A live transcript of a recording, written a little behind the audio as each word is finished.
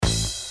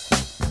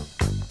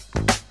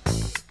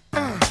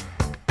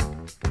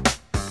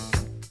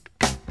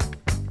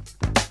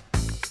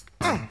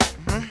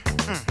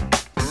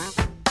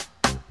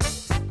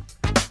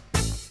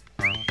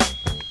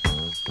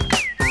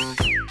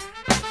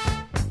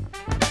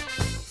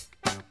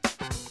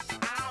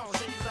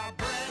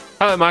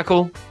Hello,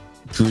 Michael.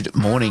 Good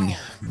morning,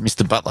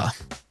 Mr. Butler.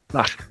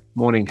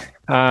 Morning.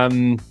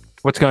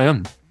 What's going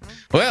on?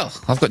 Well,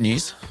 I've got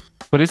news.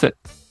 What is it?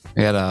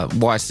 We had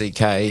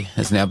YCK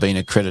has now been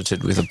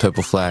accredited with a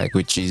purple flag,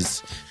 which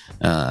is,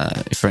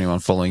 for anyone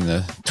following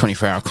the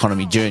 24-hour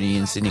economy journey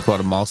in Sydney, quite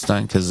a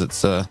milestone because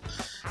it's, the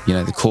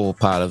core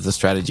part of the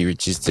strategy,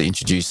 which is to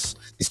introduce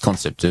this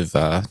concept of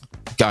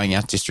going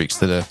out districts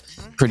that are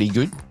pretty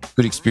good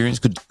experience,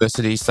 good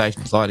diversity,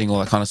 safe lighting, all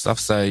that kind of stuff.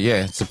 So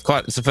yeah, it's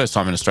the first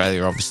time in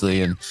Australia,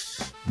 obviously, and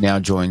now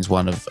joins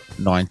one of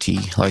 90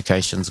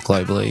 locations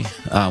globally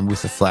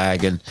with a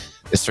flag. And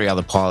there's 3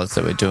 other pilots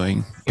that we're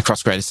doing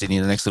across Greater Sydney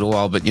in the next little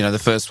while. But, the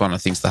first one I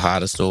think is the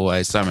hardest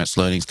always. So much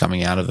learning's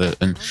coming out of it.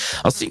 And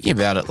I was thinking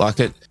about it, like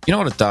it, you know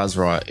what it does,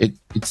 right? It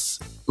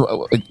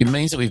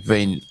means that we've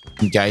been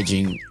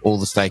engaging all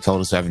the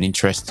stakeholders who have an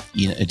interest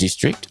in a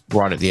district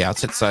right at the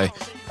outset. So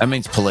that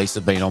means police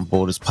have been on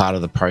board as part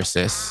of the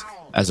process,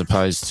 as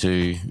opposed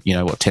to,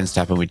 what tends to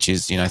happen, which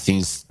is,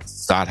 things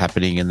start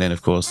happening and then,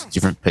 of course,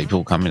 different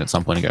people come in at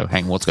some point and go,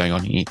 hang, what's going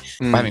on here?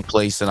 By having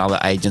police and other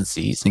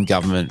agencies in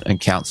government and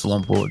council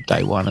on board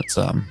day one, it's,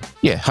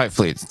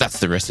 hopefully that's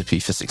the recipe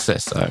for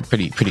success. So I'm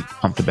pretty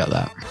pumped about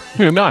that.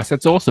 Yeah, nice.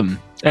 That's awesome.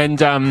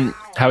 And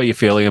how are you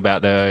feeling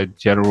about the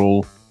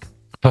general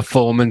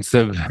performance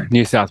of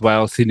New South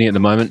Wales, Sydney at the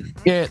moment?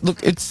 Yeah,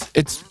 look,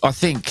 it's I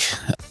think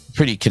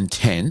pretty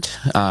content.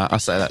 I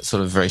say that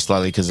sort of very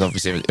slowly because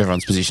obviously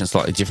everyone's position is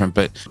slightly different,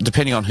 but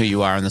depending on who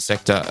you are in the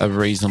sector, a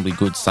reasonably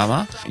good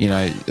summer.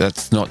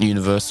 That's not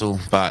universal,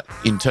 but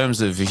in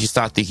terms of if you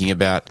start thinking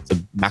about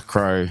the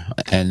macro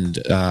and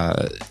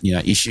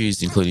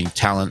issues, including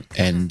talent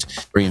and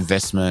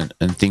reinvestment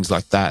and things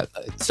like that,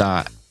 it's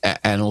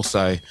and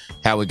also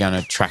how we're going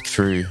to track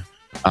through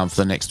for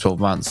the next 12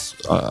 months,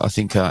 I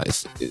think I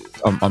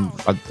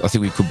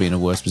think we could be in a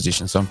worse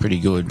position. So I'm pretty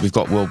good. We've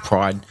got World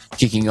Pride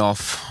kicking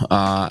off,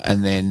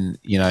 and then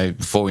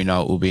before we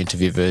know it, we'll be into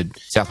Vivid,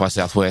 South by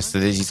Southwest.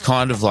 So there's these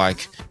kind of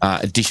like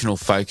additional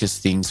focus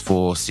things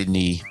for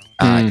Sydney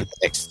in the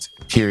next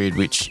period,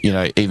 which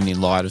even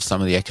in light of some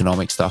of the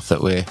economic stuff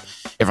that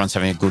everyone's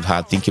having a good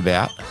hard think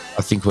about,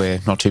 I think we're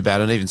not too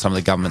bad. And even some of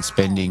the government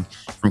spending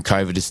from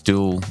COVID is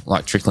still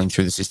like trickling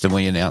through the system.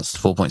 We announced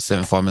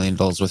 $4.75 million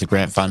worth of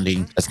grant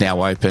funding that's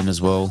now open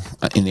as well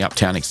in the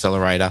Uptown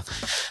Accelerator.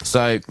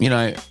 So,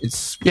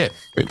 it's,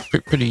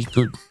 pretty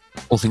good,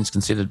 all things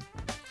considered.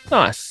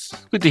 Nice.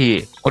 Good to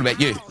hear. What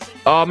about you?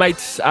 Oh,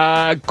 mates,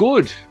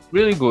 good.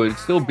 Really good.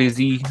 Still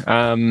busy.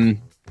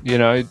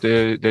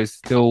 There's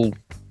still,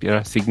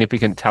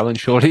 significant talent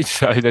shortage.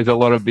 So there's a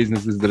lot of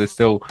businesses that are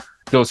still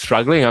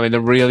struggling. I mean,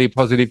 the really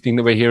positive thing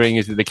that we're hearing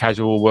is that the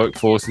casual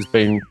workforce has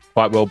been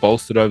quite well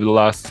bolstered over the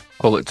last,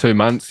 call it 2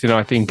 months.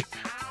 I think,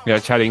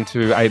 chatting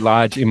to a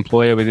large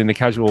employer within the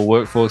casual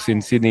workforce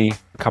in Sydney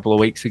a couple of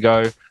weeks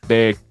ago,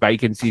 their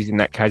vacancies in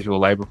that casual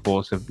labour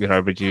force have,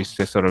 reduced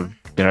to sort of,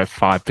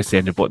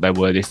 5% of what they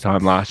were this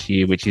time last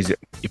year, which is,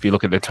 if you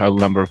look at the total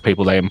number of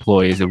people they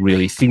employ, is a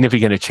really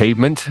significant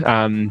achievement.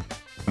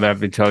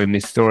 I've been telling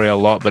this story a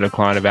lot, but a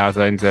client of ours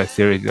owns a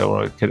series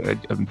or a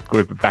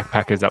group of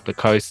backpackers up the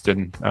coast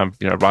and,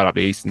 right up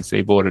the eastern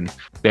seaboard. And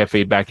their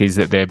feedback is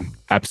that they're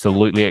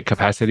absolutely at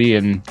capacity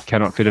and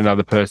cannot fit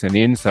another person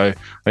in. So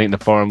I think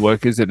the foreign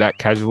workers at that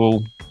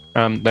casual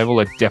level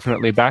are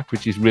definitely back,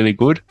 which is really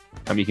good.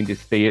 You can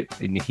just see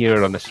it and you hear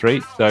it on the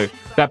street. So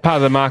that part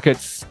of the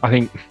market's, I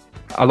think,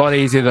 a lot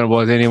easier than it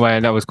was anyway,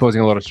 and that was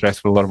causing a lot of stress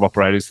for a lot of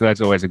operators. So that's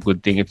always a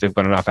good thing if they've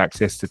got enough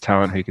access to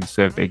talent who can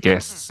serve their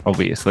guests,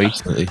 obviously.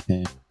 Absolutely,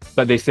 yeah.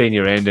 But their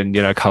senior end and,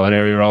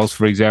 culinary roles,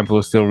 for example,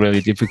 are still really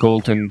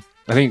difficult. And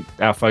I think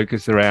our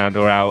focus around,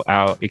 or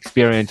our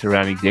experience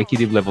around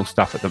executive level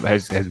stuff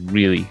has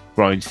really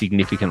grown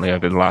significantly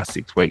over the last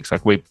 6 weeks.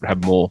 Like, we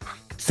have more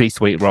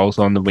C-suite roles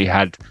on than we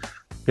had,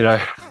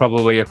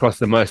 probably across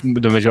the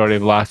majority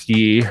of last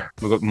year.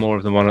 We've got more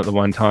of them on at the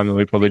one time than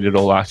we probably did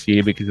all last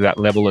year because that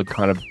level had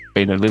kind of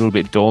been a little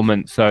bit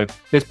dormant. So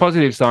there's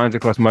positive signs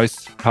across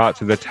most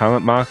parts of the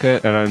talent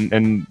market, and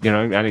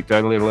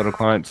anecdotally, a lot of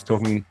clients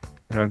talking,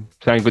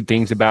 saying good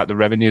things about the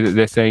revenue that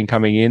they're seeing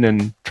coming in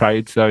and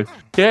trade. So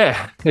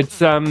yeah, it's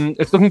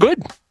looking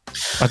good,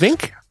 I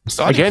think.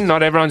 Exciting. Again,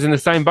 not everyone's in the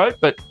same boat,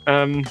 but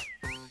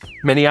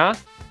many are.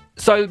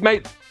 So,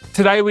 mate,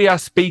 today we are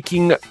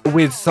speaking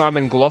with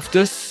Simon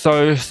Gloftus.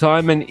 So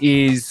Simon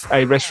is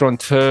a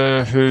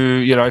restaurateur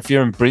who, if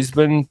you're in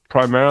Brisbane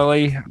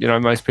primarily,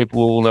 most people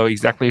will know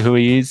exactly who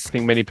he is. I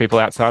think many people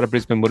outside of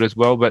Brisbane would as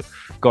well, but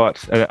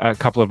got a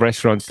couple of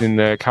restaurants in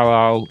the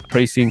Carlisle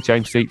precinct,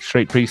 James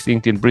Street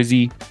precinct in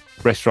Brizzy.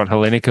 Restaurant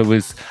Hellenica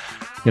was,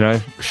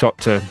 shot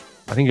to,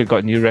 I think it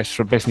got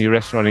best new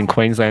restaurant in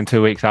Queensland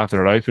 2 weeks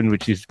after it opened,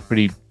 which is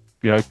pretty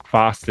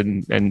fast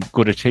and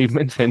good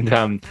achievements.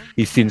 And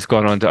he's since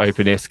gone on to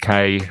open SK.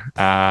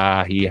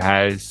 He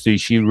has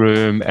Sushi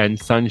Room and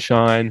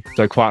Sunshine,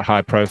 so quite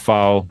high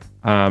profile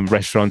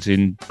restaurants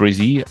in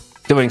Brizzy,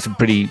 doing some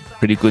pretty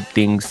good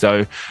things.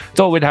 So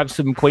thought we'd have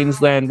some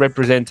Queensland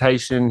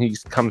representation. He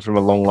comes from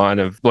a long line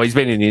of, he's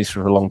been in the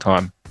industry for a long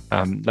time.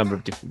 number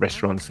of different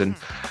restaurants, and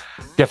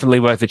definitely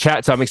worth a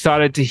chat. So I'm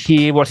excited to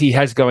hear what he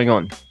has going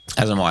on.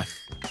 As am I.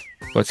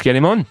 Let's get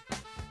him on.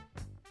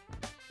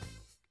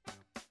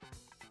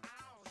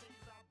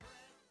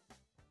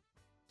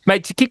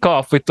 Mate, to kick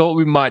off, we thought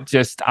we might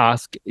just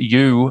ask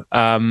you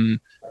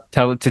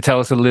tell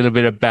us a little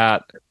bit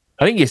about,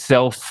 I think,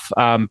 yourself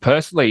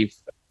personally.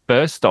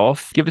 First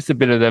off, give us a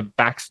bit of the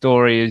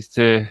backstory as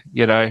to,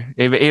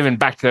 even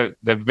back to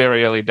the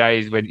very early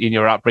days when in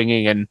your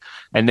upbringing, and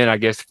then I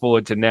guess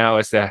forward to now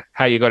as to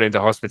how you got into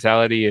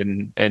hospitality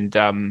and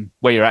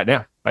where you're at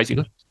now,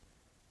 basically.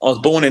 I was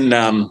born in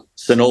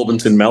St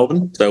Albans in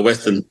Melbourne, so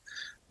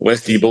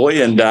Westie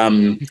boy, and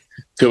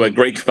to a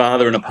Greek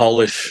father and a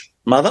Polish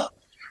mother.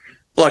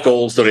 Like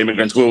all sort of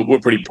immigrants, we're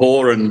pretty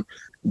poor, and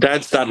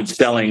Dad started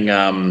selling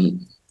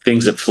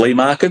things at flea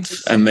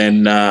markets, and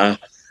then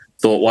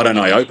thought, why don't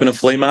I open a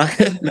flea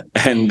market?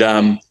 And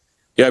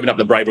he opened up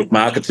the Braybrook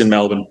Markets in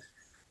Melbourne,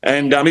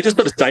 and he just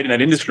sort of stayed in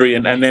that industry,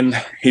 and then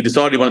he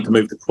decided he wanted to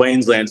move to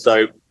Queensland.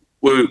 So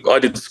I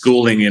did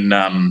schooling in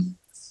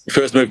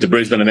first moved to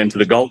Brisbane and then to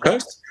the Gold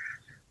Coast,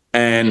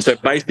 and so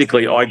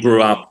basically I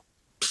grew up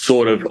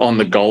sort of on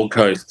the Gold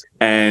Coast,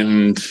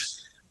 and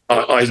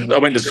I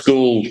went to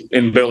school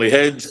in Burleigh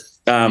Heads.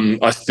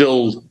 I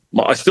still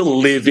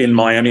live in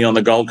Miami on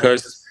the Gold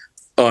Coast.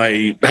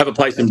 I have a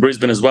place in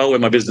Brisbane as well where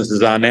my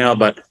businesses are now.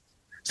 But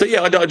so,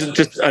 yeah, I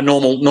just a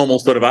normal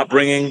sort of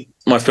upbringing.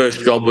 My first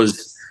job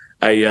was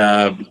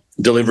a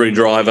delivery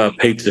driver,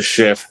 pizza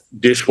chef,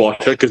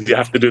 dishwasher, because you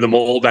have to do them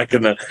all back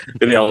in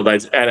the old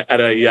days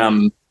at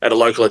a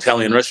local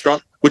Italian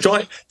restaurant, which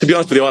to be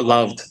honest with you, I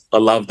loved. I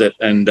loved it.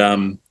 And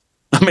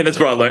I mean, that's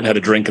where I learned how to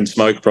drink and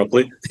smoke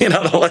properly, But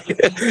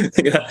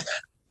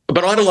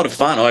I had a lot of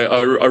fun.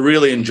 I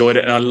really enjoyed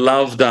it, and I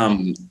loved.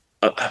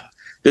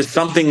 There's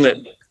something that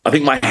I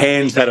think my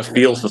hands had a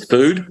feel for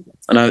food.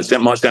 I know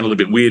it might sound a little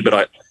bit weird,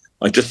 but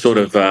I just sort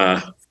of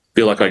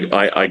feel like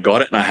I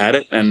got it and I had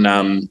it, and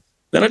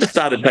then I just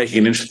started taking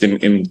an interest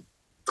in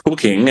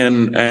cooking,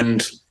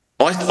 and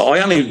I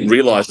only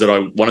realised that I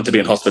wanted to be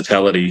in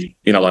hospitality,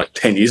 like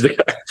 10 years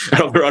ago.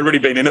 I've already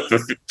been in it for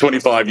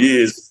 25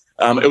 years.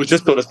 It was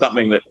just sort of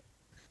something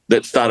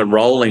that started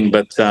rolling.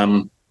 But,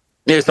 so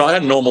I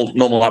had a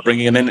normal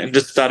upbringing, and then it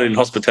just started in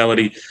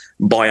hospitality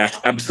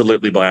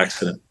absolutely by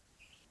accident.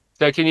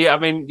 So can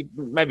you,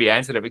 maybe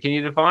answer it, but can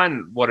you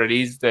define what it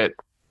is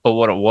or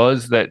what it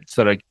was that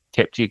sort of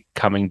kept you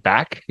coming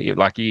back?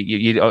 Like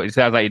it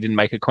sounds like you didn't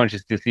make a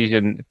conscious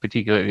decision,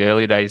 particularly in the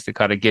early days, to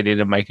kind of get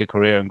in and make a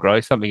career and grow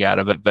something out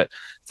of it, but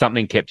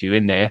something kept you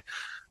in there.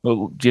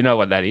 Well, do you know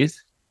what that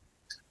is?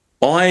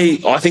 I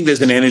think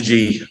there's an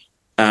energy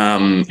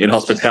in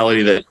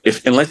hospitality that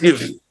unless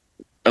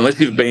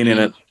you've been in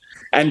it,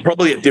 and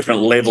probably at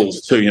different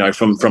levels too,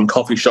 from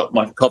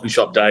my coffee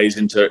shop days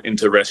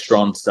into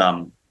restaurants,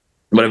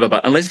 whatever.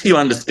 But unless you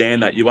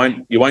understand that, you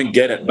won't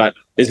get it. But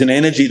there's an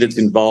energy that's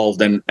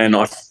involved, and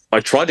I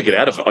tried to get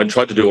out of it. I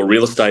tried to do a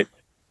real estate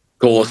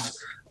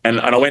course, and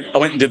I went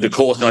and did the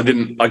course,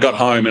 and I got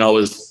home and I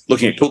was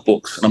looking at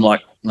cookbooks, and I'm like,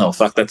 no,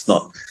 fuck, that's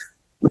not.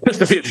 That's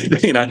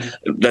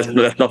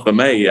not for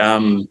me.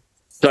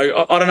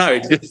 So I don't know.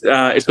 It's just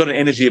it's got an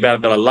energy about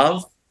it that I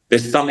love.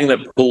 There's something that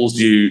pulls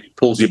you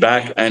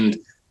back, and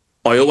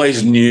I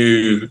always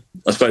knew.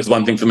 I suppose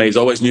one thing for me is I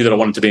always knew that I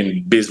wanted to be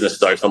in business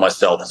though for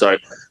myself. So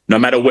no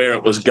matter where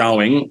it was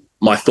going,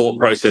 my thought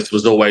process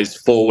was always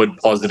forward,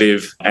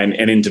 positive, and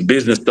into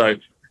business. So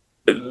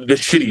the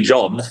shitty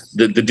jobs,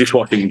 the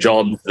dishwashing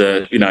jobs,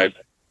 the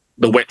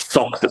wet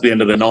socks at the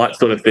end of the night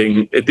sort of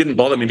thing, it didn't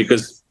bother me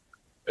because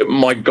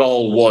my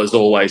goal was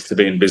always to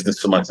be in business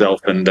for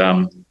myself, and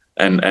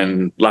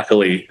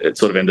luckily it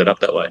sort of ended up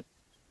that way.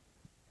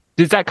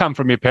 Does that come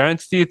from your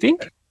parents, do you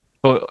think?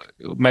 Or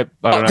maybe,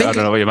 I don't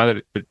know what your mother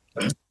did.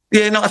 But...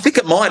 Yeah, no, I think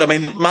it might. I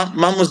mean,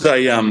 mum was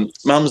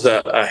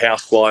a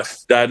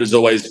housewife. Dad has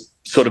always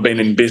sort of been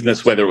in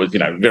business, whether it was,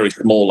 very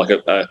small, like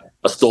a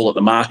stall at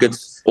the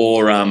markets,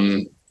 or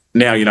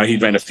now, he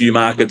ran a few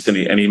markets and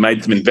he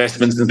made some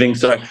investments and things.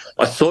 So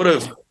I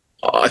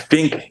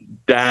think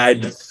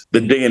the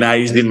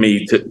DNA's in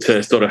me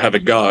to sort of have a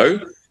go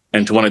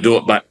and to want to do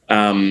it. But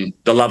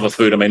the love of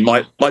food, I mean,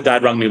 my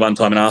dad rang me one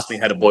time and asked me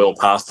how to boil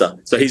pasta.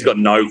 So he's got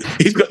no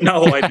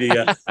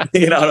idea,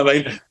 you know what I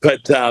mean?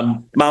 But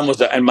mum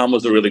was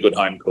a really good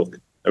home cook,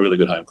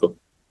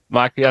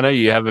 Mike, I know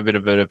you have a bit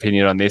of an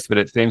opinion on this, but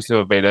it seems to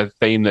have been a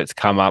theme that's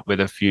come up with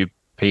a few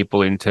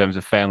people in terms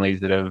of families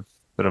that have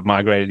sort of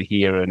migrated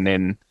here, and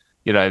then,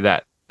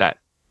 that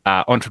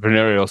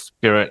entrepreneurial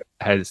spirit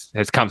has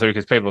come through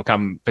because people have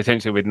come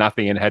potentially with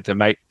nothing and had to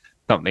make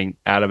something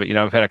out of it.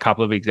 I've had a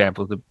couple of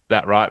examples of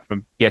that, right,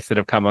 from guests that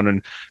have come on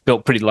and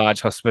built pretty large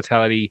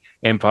hospitality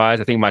empires.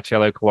 I think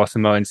Marcello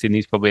Colosimo in Sydney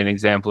is probably an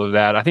example of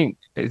that. I think,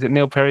 is it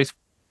Neil Perry's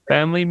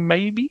family,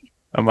 maybe?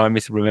 Am I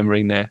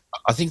misremembering there?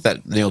 I think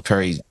that Neil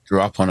Perry grew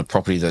up on a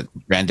property that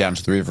ran down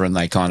to the river, and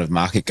they kind of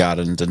market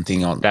gardened and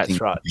thing on. That's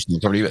right.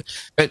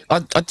 But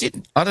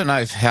I don't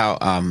know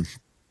how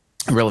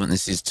relevant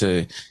this is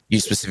to you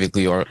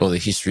specifically, or the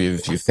history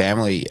of your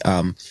family.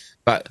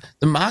 But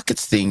the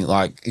markets thing,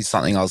 like, is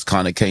something I was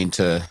kind of keen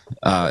to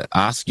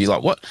ask you.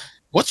 Like,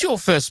 what's your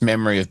first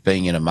memory of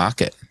being in a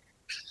market?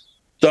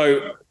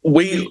 So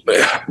we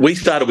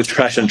started with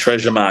trash and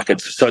treasure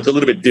markets, so it's a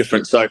little bit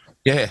different. So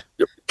Yeah.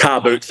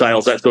 car boot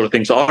sales, that sort of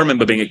thing. So I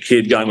remember being a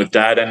kid going with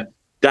Dad, and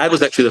Dad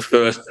was actually the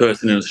first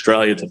person in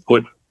Australia to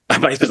put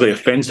basically a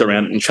fence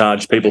around it and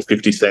charge people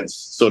 50 cents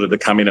sort of to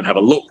come in and have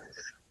a look.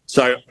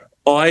 So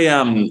I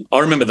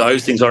remember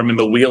those things. I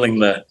remember wheeling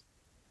the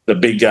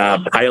big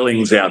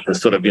palings out to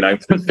sort of,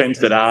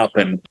 fence it up.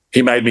 And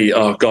he made me,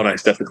 oh, God, I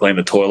used to have to clean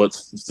the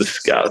toilets. It's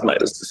disgusting, mate.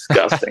 It's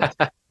disgusting.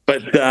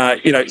 But,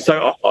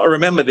 so I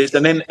remember this.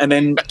 And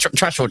then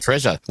Trash or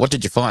treasure? What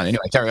did you find?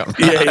 Anyway, carry on.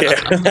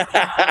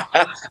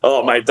 Yeah.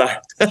 Oh, mate, don't.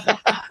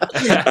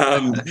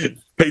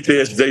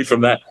 PTSD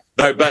from that.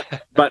 No,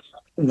 but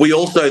we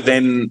also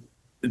then,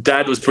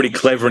 Dad was pretty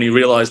clever and he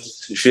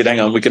realised, shit, hang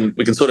on, we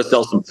can sort of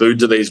sell some food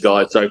to these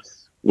guys. So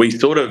we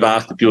sort of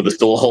asked a few of the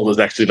stallholders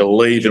actually to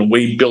leave, and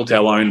we built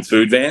our own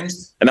food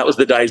vans. And that was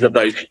the days of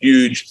those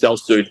huge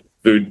self-serve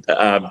food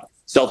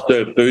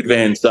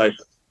vans. So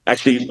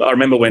actually, I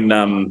remember when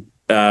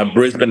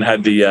Brisbane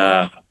had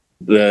the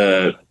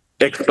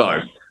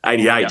Expo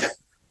 88,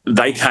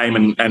 they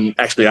came and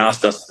actually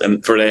asked us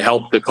and for their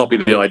help to copy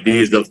the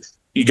ideas of,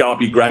 you go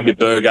up, you grab your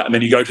burger, and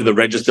then you go to the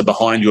register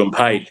behind you and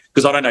pay.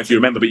 Because I don't know if you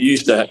remember, but you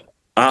used to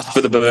ask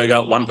for the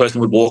burger, one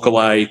person would walk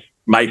away,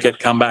 make it,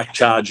 come back,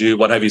 charge you,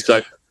 what have you.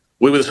 So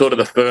we were sort of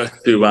the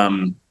first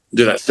to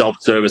do that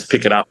self-service,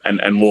 pick it up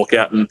and walk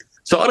out. And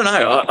so I don't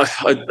know.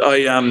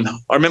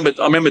 I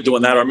remember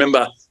doing that. I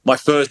remember my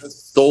first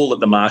stall at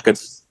the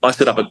markets. I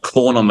set up a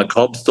corn on the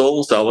cob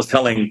stall. So I was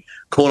selling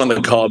corn on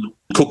the cob,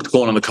 cooked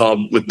corn on the cob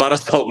with butter,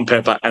 salt and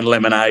pepper and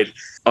lemonade.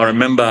 I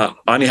remember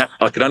I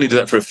could only do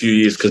that for a few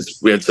years because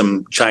we had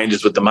some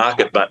changes with the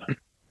market, but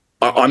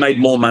I made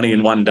more money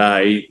in one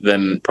day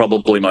than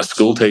probably my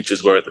school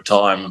teachers were at the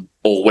time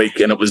all week.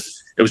 And it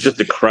was just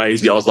a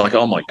crazy, I was like,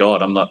 oh my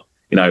God, I'm not,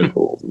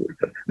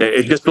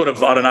 it just sort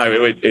of, I don't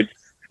know,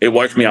 it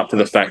woke me up to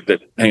the fact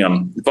that, hang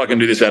on, if I can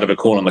do this out of a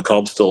corn on the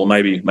cob stall,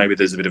 maybe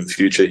there's a bit of a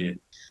future here.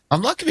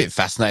 I'm like a bit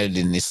fascinated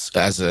in this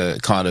as a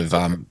kind of,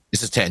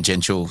 this is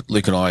tangential.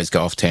 Luke and I always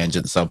go off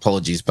tangent, so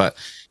apologies. But,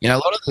 a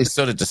lot of this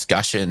sort of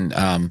discussion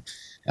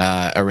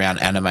around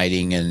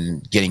animating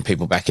and getting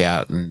people back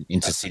out and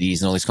into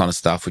cities and all this kind of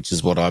stuff, which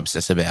is what I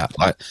obsess about.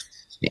 Like,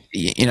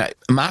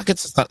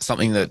 markets are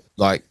something that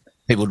like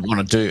people would want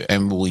to do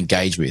and will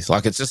engage with.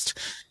 Like, it's just,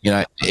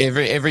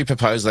 every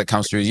proposal that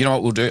comes through, you know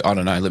what we'll do? I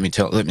don't know. Let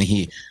me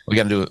hear. We're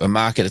going to do a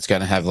market. It's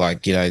going to have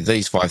like,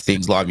 these 5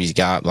 things, live music,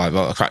 art, blah,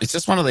 blah, blah. It's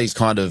just one of these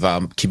kind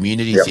of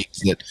community things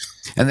that,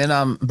 and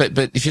then, but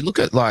if you look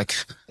at like,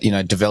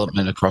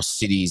 development across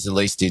cities, at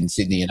least in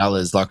Sydney and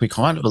others, like we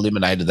kind of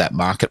eliminated that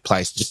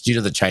marketplace just due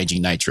to the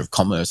changing nature of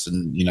commerce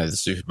and, the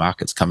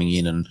supermarkets coming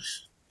in. And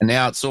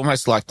now it's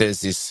almost like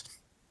there's this,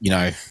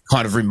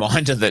 kind of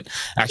reminder that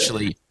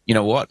actually, you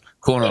know what,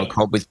 corn on a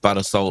cob with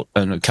butter, salt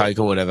and a Coke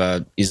or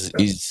whatever is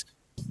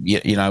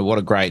what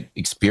a great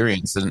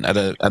experience, and at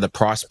a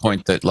price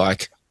point that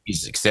like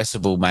is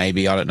accessible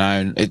maybe, I don't know.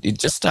 And it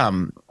just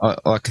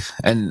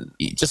and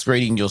just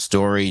reading your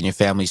story and your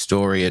family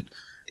story, it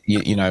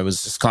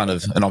was just kind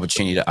of an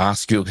opportunity to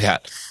ask you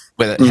about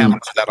whether how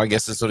much of that I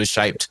guess has sort of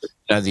shaped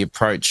the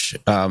approach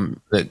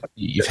that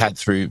you've had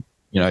through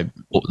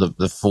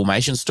the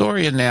formation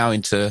story and now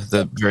into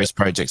the various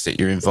projects that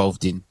you're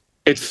involved in.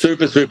 It's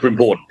super, super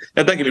important.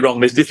 Now, don't get me wrong,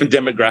 there's different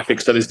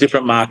demographics, so there's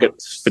different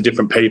markets for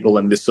different people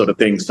and this sort of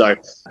thing. So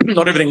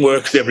not everything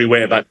works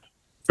everywhere. But,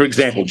 for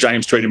example,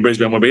 James Street in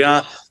Brisbane, where we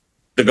are,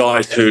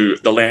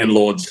 the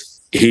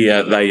landlords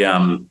here, they've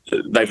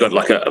got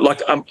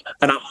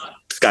an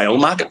upscale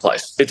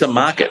marketplace. It's a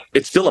market.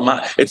 It's still a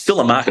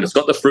market. It's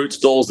got the fruit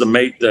stalls, the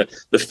meat, the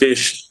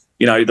fish,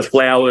 the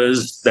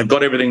flowers. They've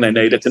got everything they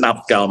need. It's an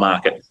upscale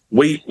market.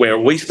 Where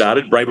we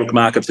started, Braybrook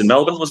Markets in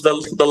Melbourne, was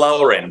the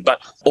lower end.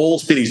 But all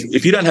cities,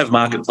 if you don't have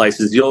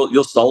marketplaces,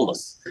 you're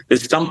soulless.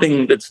 There's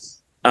something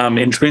that's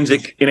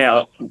intrinsic in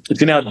our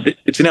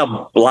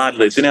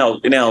blood, it's in our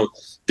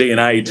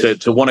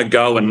DNA to want to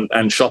go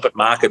and shop at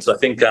markets. I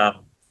think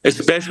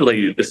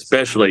especially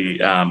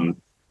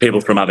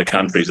people from other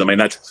countries. I mean,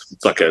 it's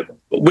like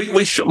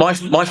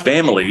my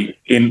family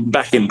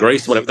back in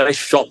Greece, whatever, they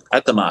shopped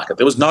at the market.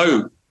 There was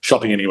no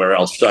shopping anywhere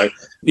else. So,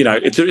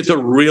 it's a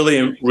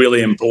really,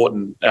 really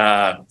important,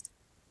 I'm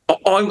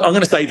going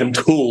to say even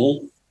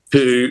tool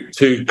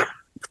to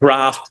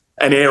craft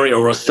an area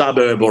or a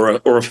suburb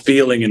or a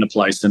feeling in a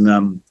place. And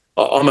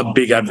I'm a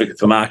big advocate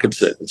for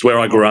markets. It's where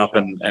I grew up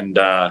and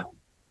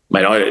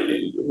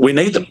mate, we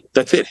need them.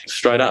 That's it,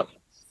 straight up.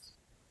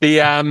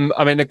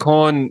 The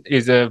corn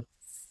is a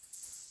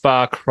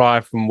far cry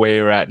from where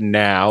you're at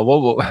now.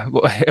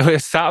 We'll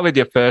start with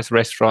your first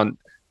restaurant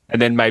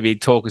and then maybe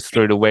talk us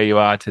through to where you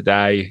are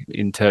today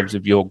in terms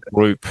of your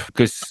group.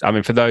 Because,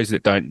 for those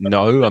that don't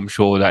know, I'm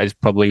sure that is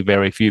probably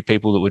very few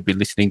people that would be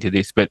listening to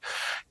this, but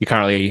you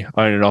currently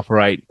own and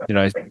operate,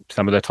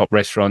 some of the top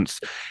restaurants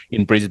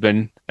in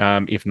Brisbane,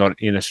 if not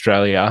in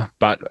Australia.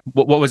 But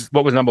what was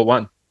number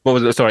one? What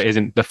was it? Sorry,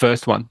 isn't the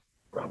first one?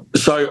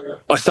 So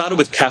I started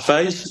with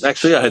cafes.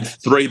 Actually, I had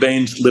Three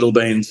Beans, Little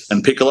Beans,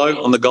 and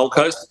Piccolo on the Gold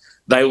Coast.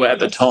 They were at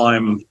the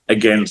time,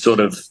 again, sort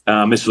of,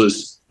 this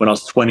was when I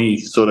was 20,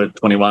 sort of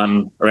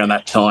 21, around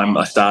that time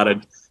I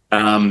started.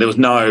 There was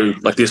no,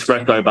 like the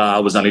espresso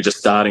bar was only just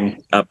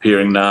starting up here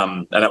and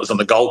that was on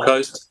the Gold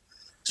Coast.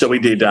 So we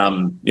did,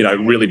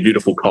 really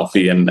beautiful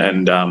coffee. And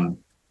I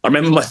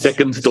remember my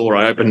second store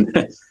I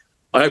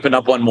opened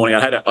up one morning.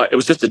 It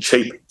was just a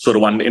cheap sort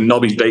of one in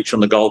Nobby Beach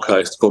on the Gold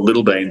Coast called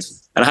Little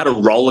Beans. And I had a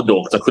roller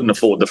door because I couldn't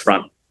afford the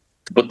front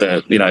to put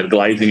the,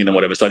 glazing in and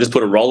whatever. So I just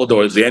put a roller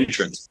door as the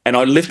entrance. And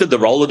I lifted the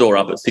roller door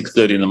up at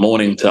 6:30 in the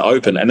morning to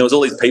open. And there was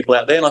all these people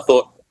out there. And I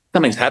thought,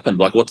 something's happened.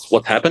 Like,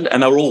 what's happened?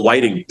 And they were all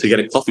waiting to get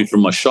a coffee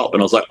from my shop.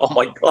 And I was like, oh,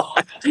 my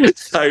God.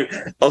 So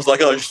I was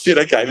like, oh, shit,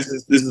 okay, this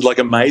is like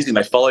amazing.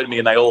 They followed me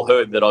and they all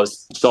heard that I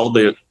sold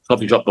the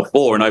coffee shop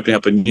before and opening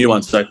up a new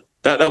one. So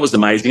that was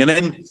amazing. And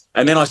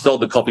then I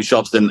sold the coffee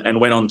shops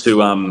and went on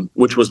to,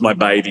 which was my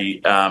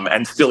baby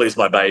and still is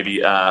my baby,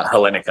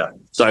 Hellenica.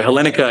 So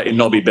Hellenica in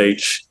Nobby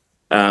Beach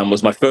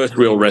was my first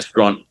real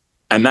restaurant.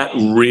 And that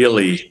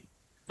really,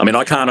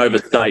 I can't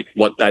overstate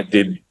what that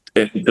did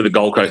to the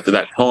Gold Coast at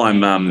that time,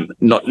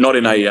 not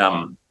in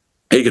a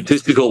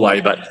egotistical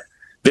way, but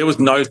there was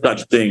no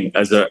such thing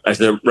as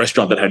a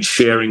restaurant that had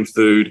sharing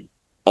food.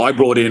 I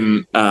brought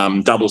in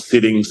double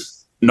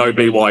sittings, no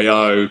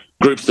BYO,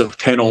 groups of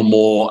 10 or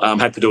more,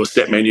 had to do a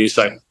set menu.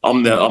 So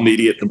I'm the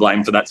idiot to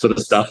blame for that sort of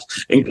stuff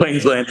in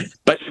Queensland.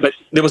 But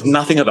there was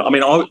nothing of it.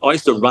 I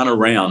used to run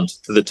around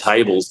to the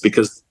tables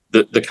because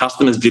the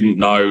customers didn't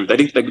know, they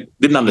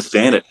didn't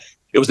understand it.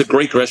 It was a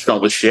Greek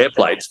restaurant with share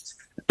plates,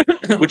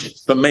 which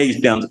for me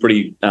sounds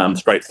pretty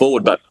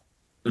straightforward, but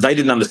they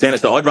didn't understand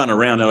it. So I'd run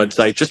around and I'd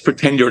say, just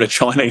pretend you're at a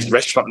Chinese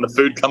restaurant and the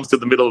food comes to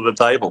the middle of the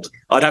table.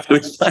 I would have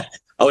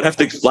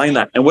to explain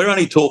that. And we're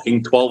only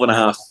talking 12 and a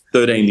half,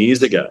 13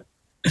 years ago.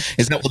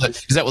 Is that what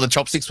the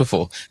chopsticks were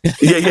for?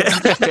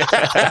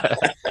 Yeah.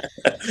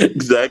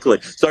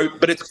 Exactly. So,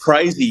 but it's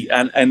crazy.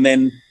 And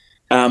then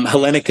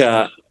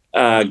Hellenica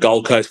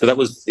Gold Coast, but that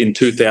was in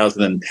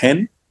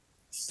 2010.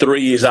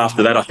 3 years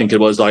after that, I think it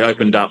was, I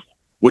opened up,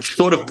 which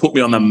sort of put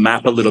me on the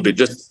map a little bit.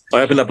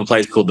 I opened up a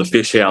place called the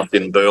Fish House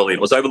in Burleigh.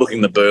 It was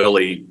overlooking the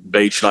Burleigh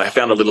beach, and I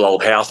found a little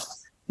old house,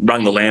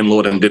 rung the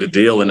landlord and did a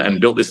deal and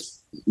built this,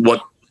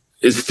 what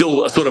is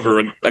still a sort of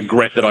a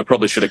regret that I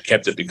probably should have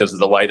kept it because of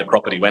the way the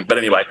property went. But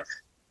anyway,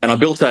 and I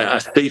built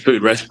a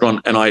seafood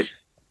restaurant, and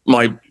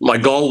my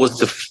goal was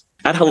to,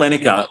 at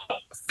Hellenica,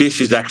 fish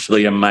is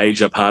actually a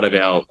major part of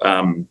our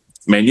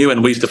menu,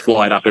 and we used to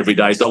fly it up every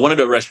day. So I wanted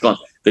a restaurant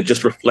that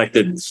just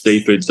reflected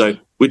seafood. So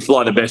we'd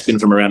fly the best in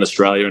from around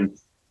Australia. And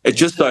it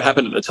just so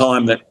happened at the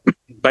time that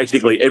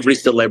basically every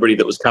celebrity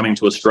that was coming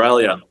to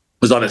Australia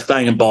was either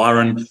staying in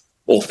Byron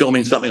or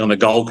filming something on the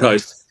Gold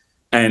Coast.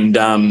 And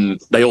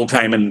they all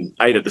came and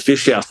ate at the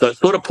Fish House. So it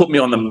sort of put me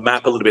on the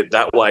map a little bit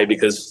that way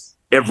because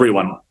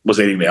everyone was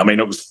eating there.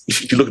 It was,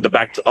 if you look at the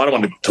back, I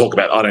don't talk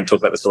about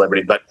the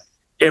celebrity, but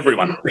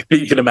everyone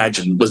you can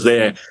imagine was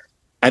there.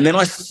 And then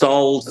I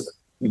sold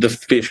the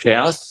Fish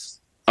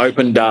House,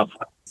 opened up,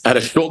 had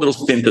a short little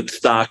stint at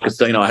Star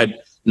Casino. I had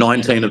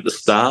 19 at the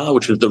Star,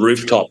 which was the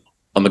rooftop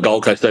on the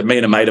Gold Coast. So me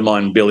and a mate of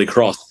mine, Billy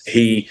Cross,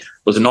 he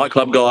was a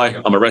nightclub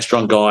guy. I'm a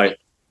restaurant guy.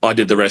 I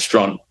did the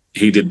restaurant.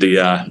 He did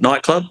the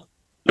nightclub.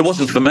 It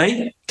wasn't for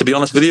me, to be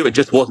honest with you. It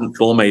just wasn't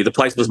for me. The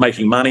place was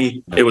making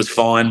money. It was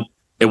fine.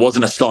 It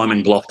wasn't a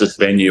Simon Gloftus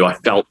venue. I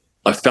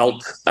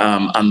felt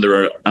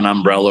under an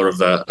umbrella of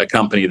a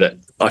company that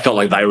I felt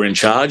like they were in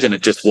charge, and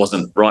it just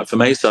wasn't right for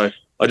me. So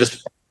I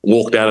just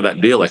walked out of that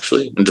deal,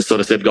 actually, and just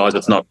sort of said, guys,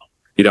 it's not,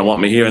 you don't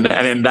want me here. And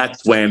then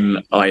that's when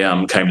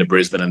I came to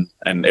Brisbane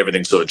and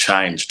everything sort of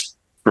changed.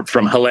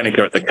 From Hellenica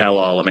at the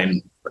Carlisle,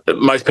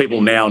 most people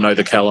now know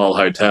the Carlisle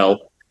Hotel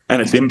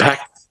and its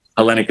impact.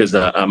 Hellenica is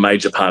a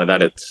major part of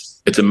that.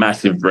 It's a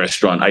massive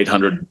restaurant,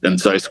 800 and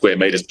so square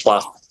metres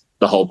plus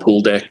the whole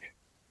pool deck.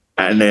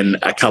 And then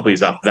a couple of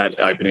years after that,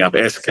 opening up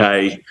SK,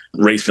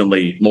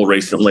 more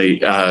recently,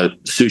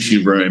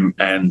 Sushi Room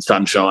and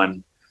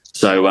Sunshine.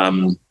 So,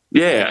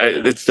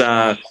 it's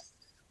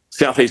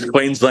Southeast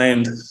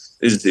Queensland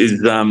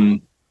is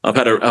I've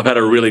had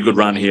a really good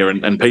run here,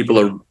 and people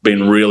have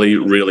been really,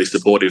 really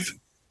supportive.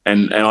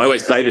 And I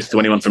always say this to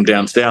anyone from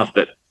down south,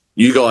 that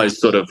you guys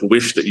sort of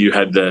wish that you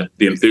had the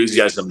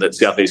enthusiasm that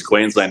Southeast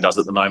Queensland does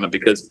at the moment,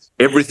 because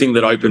everything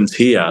that opens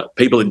here,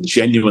 people are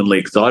genuinely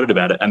excited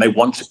about it, and they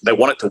want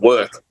it to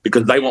work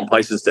because they want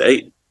places to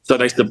eat. So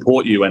they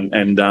support you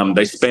and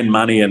they spend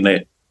money, and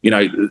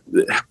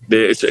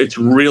it's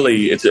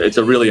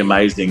a really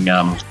amazing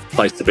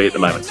place to be at the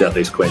moment,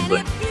 Southeast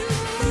Queensland.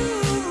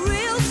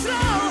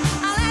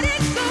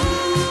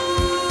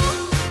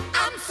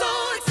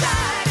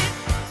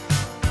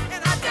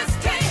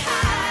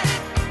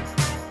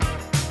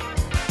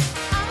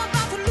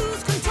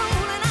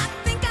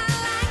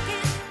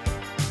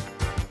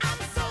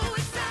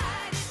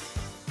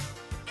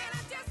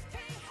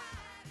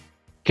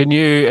 Can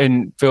you,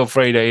 and feel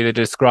free to either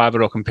describe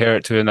it or compare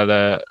it to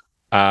another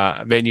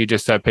venue,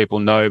 just so people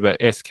know, but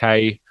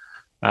SK,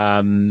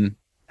 how do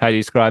you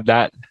describe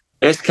that?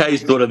 SK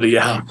is sort of the,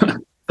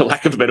 for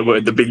lack of a better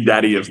word, the big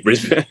daddy of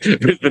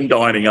Brisbane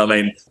dining. I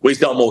mean, we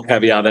sell more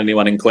caviar than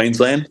anyone in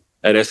Queensland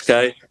at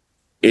SK.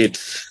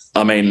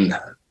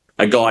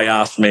 A guy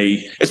asked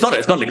me, it's not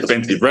an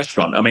expensive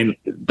restaurant. I mean,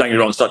 don't get me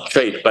wrong, it's not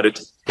cheap, but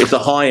it's a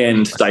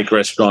high-end steak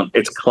restaurant.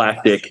 It's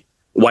classic,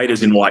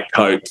 waiters in white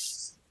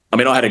coats. I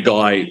mean, I had a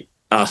guy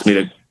ask me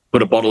to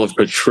put a bottle of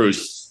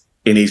Petrus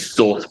in his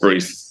Salisbury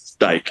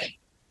steak.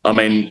 I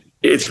mean,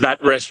 it's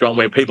that restaurant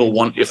where people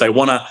want, if they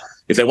want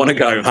to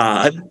go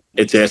hard,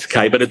 it's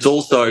SK. But it's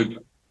also,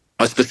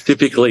 I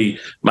specifically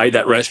made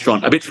that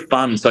restaurant a bit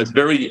fun. So it's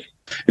very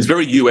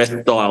US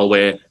style,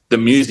 where the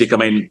music, I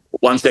mean,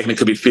 1 second it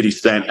could be 50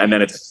 Cent, and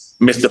then it's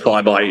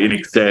mystified by In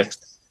Excess,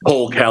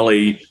 Paul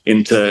Kelly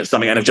into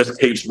something, and it just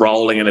keeps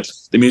rolling, and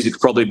the music's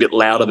probably a bit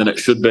louder than it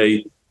should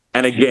be.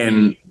 And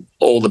again,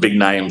 all the big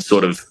names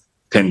sort of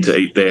tend to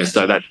eat there,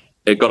 so that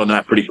it got on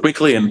that pretty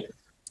quickly. And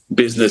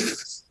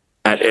business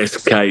at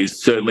SK is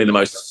certainly the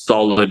most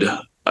solid,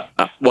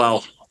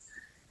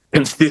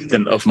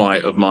 consistent of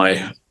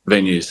my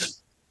venues.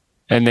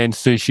 And then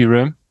Sushi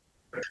Room?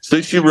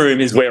 Sushi Room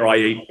is where I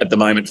eat at the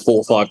moment 4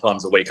 or 5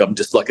 times a week. I'm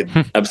just like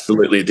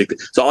absolutely addicted.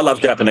 So I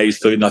love Japanese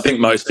food, and I think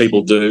most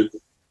people do.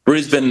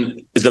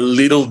 Brisbane is a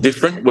little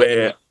different,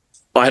 where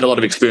I had a lot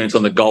of experience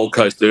on the Gold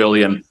Coast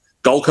early, and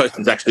Gold Coast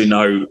is actually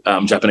no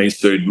Japanese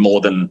food more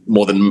than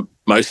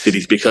most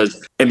cities, because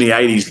in the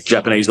 80s,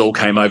 Japanese all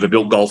came over,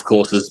 built golf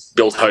courses,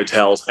 built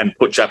hotels, and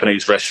put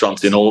Japanese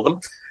restaurants in all of them.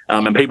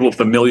 And people were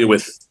familiar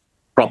with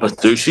proper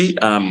sushi.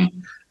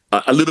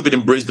 A little bit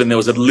in Brisbane, there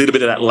was a little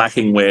bit of that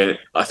lacking, where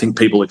I think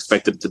people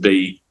expected it to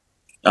be,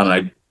 I don't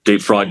know,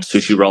 deep fried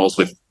sushi rolls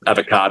with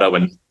avocado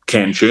and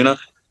canned tuna,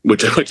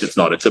 which it's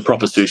not. It's a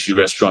proper sushi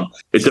restaurant.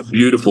 It's a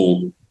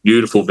beautiful,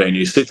 beautiful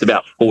venue. Sits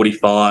about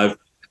 45.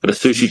 Got a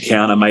sushi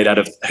counter made out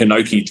of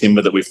hinoki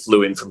timber that we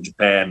flew in from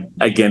Japan.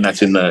 Again,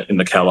 that's in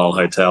the Carlisle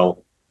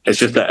Hotel. It's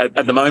just that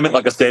at the moment,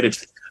 like I said,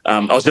 it's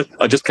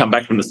I just come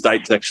back from the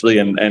States actually,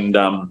 and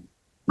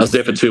I was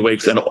there for 2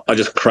 weeks, and I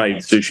just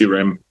craved Sushi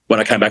Room. When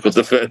I came back, was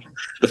the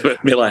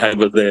first meal I had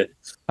was there.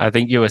 I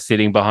think you were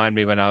sitting behind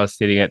me when I was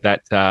sitting at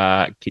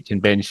that kitchen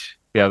bench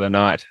the other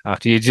night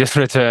after you just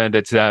returned.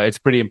 It's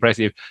pretty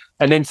impressive.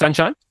 And then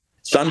Sunshine?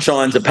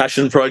 Sunshine's a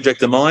passion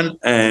project of mine,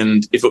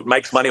 and if it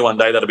makes money one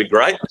day, that'll be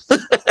great.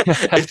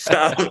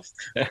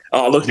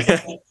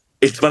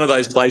 It's one of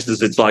those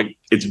places. It's like,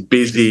 it's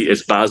busy,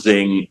 it's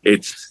buzzing,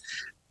 it's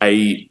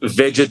a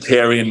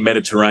vegetarian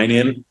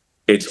Mediterranean.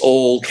 It's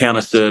all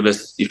counter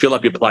service. You fill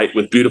up your plate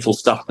with beautiful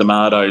stuffed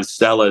tomatoes,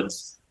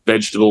 salads,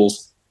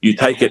 vegetables. You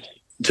take it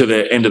to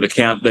the end of the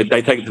counter.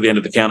 They take it to the end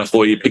of the counter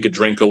for you, pick a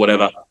drink or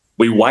whatever.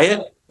 We weigh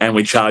it and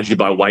we charge you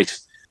by weight.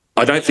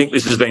 I don't think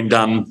this has been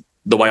done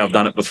the way I've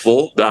done it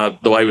before, the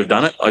way we've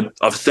done it.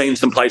 I've seen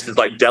some places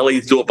like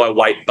delis do it by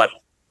weight, but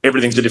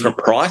everything's a different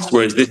price,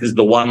 whereas this is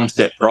the one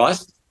set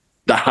price.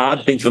 The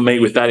hard thing for me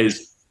with that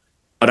is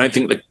I don't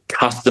think the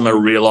customer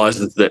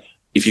realises that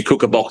if you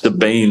cook a box of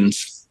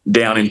beans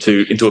down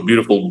into a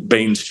beautiful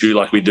bean stew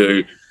like we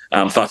do,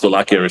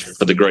 fasoulaki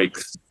for the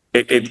Greeks,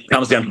 it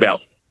comes down to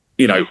about,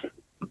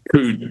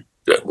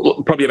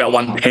 probably about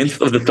 1/10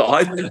 of the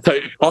size. So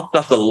it costs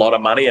us a lot of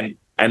money,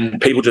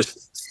 and people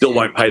just still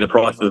won't pay the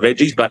price for the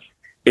veggies. But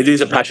it is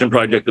a passion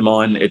project of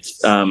mine.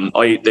 It's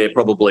I eat there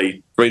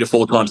probably 3 to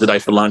 4 times a day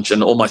for lunch,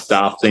 and all my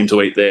staff seem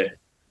to eat there.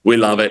 We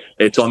love it.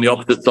 It's on the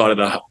opposite side of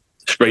the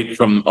street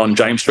on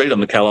James Street on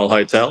the Carlisle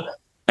Hotel.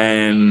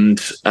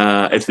 And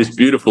it's this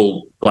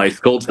beautiful place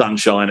called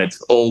Sunshine.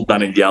 It's all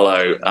done in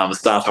yellow. The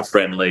staff are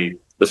friendly.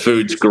 The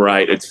food's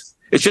great. It's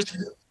just,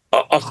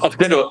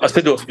 I've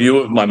said to a few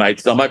of my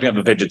mates, I'm opening up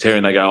a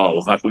vegetarian. They go,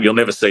 oh, fuck, you'll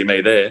never see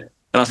me there.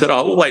 And I said,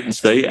 oh, we'll wait and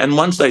see. And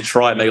once they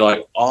try it, they're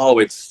like, oh,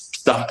 it's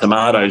stuffed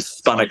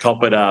tomatoes,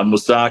 spanakopita,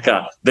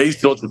 moussaka, these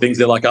sorts of things.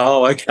 They're like,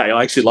 oh, okay,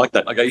 I actually like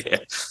that. I go, yeah.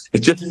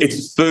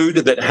 It's food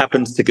that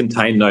happens to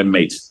contain no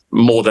meat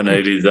more than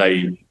it is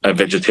a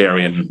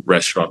vegetarian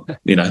restaurant,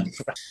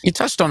 You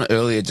touched on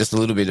earlier just a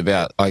little bit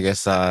about, I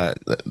guess,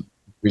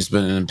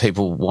 Brisbane and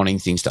people wanting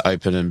things to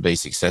open and be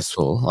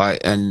successful. I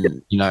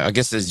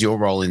guess there's your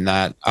role in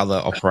that,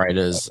 other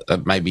operators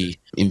that may be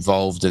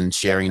involved in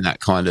sharing that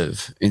kind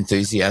of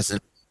enthusiasm.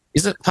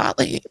 Is it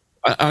partly,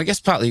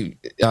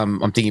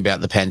 I'm thinking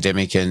about the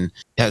pandemic, and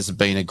has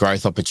been a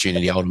growth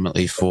opportunity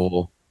ultimately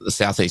for the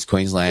Southeast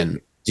Queensland?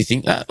 Do you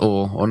think that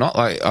or not?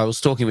 I was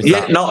talking with...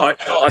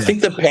 I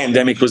think the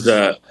pandemic was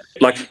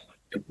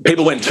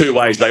people went 2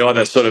 ways. They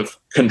either sort of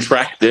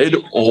contracted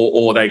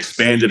or they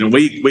expanded, and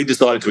we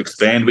decided to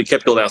expand. We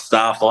kept all our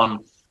staff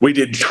on. We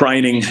did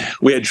training.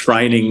 We had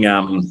training,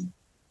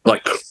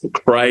 like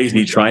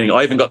crazy training.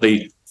 I even got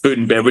the food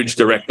and beverage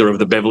director of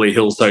the Beverly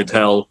Hills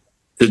Hotel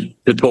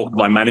to talk to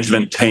my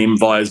management team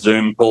via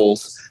Zoom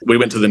calls. We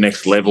went to the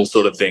next level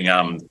sort of thing.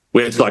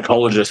 We had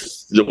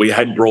psychologists that we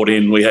had brought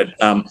in. We had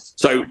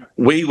so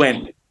we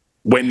went,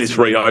 when this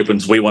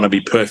reopens, we want to be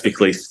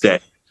perfectly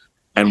set.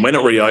 And when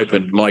it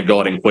reopened, my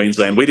God, in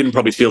Queensland, we didn't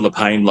probably feel the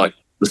pain like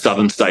the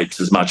southern states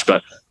as much.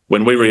 But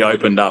when we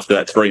reopened after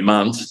that 3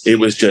 months, it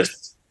was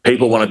just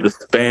people wanted to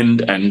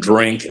spend and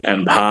drink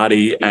and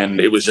party, and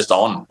it was just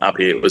on up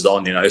here. It was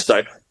on,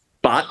 So,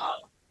 but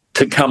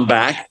to come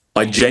back,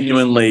 I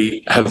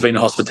genuinely have been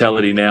in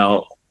hospitality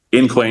now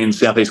in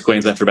Southeast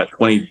Queensland for about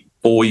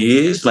 24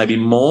 years, maybe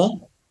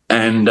more.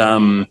 And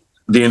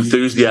the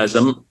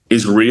enthusiasm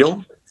is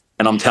real.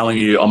 And I'm telling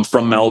you, I'm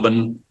from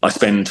Melbourne. I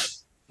go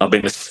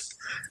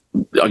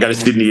to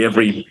Sydney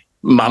every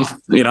month.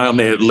 I'm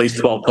there at least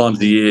 12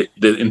 times a year.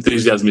 The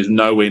enthusiasm is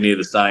nowhere near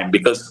the same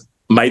because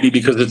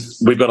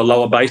we've got a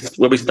lower base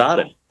where we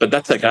started, but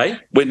that's okay.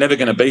 We're never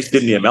going to be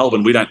Sydney or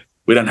Melbourne. We don't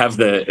have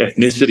the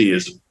ethnicity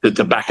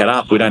to back it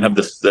up. We don't have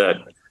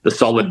the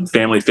solid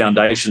family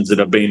foundations that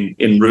have been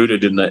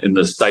enrooted in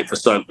the state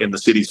in the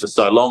cities for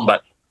so long.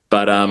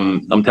 But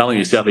I'm telling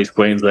you, Southeast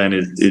Queensland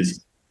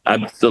is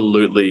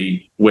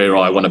absolutely where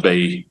I want to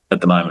be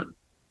at the moment.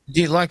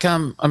 Do you like?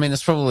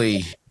 It's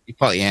probably you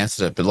probably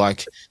answered it, but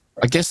like,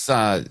 I guess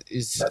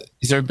is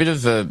there a bit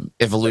of a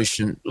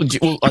evolution?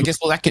 Well, I guess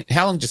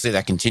how long do you see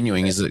that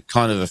continuing? Is it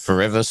kind of a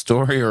forever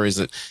story, or is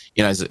it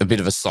is it a bit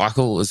of a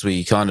cycle as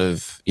we kind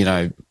of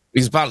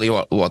because partly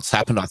what's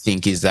happened, I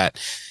think, is that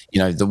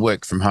the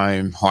work from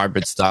home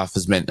hybrid stuff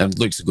has meant, and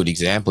Luke's a good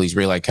example. He's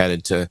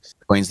relocated to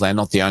Queensland,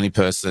 not the only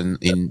person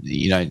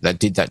that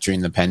did that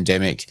during the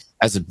pandemic.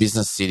 As a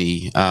business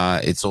city,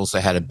 it's also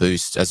had a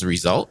boost as a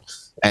result.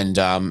 And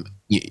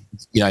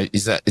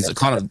is it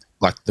kind of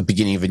like the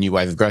beginning of a new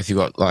wave of growth? You've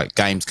got like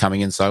games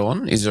coming and so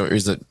on. Is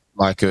it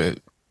like a?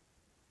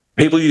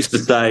 People used to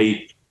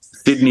say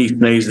Sydney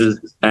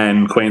sneezes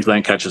and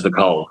Queensland catches a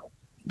cold.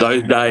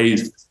 Those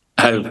days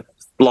have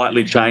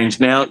slightly changed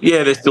now.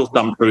 Yeah, there's still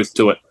some truth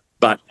to it,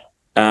 but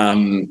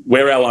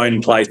we're our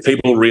own place.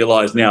 People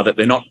realise now that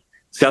they're not.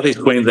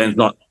 Southeast Queensland's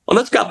not. Well,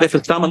 let's go up there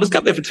for summer. Let's go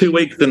up there for 2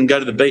 weeks and go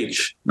to the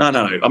beach. No.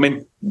 I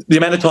mean, the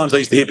amount of times I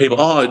used to hear people,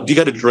 do you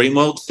go to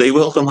Dreamworld,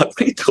 SeaWorld? I'm like,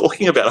 what are you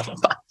talking about?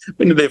 I've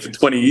been there for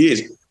 20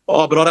 years.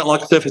 But I don't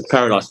like Surfers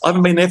Paradise. I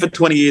haven't been there for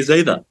 20 years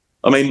either.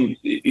 I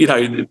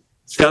mean,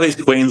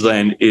 Southeast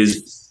Queensland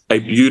is a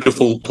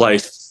beautiful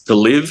place to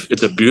live.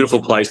 It's a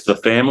beautiful place for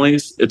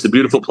families. It's a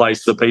beautiful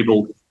place for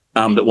people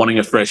that wanting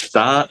a fresh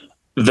start.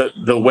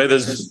 The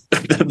weather's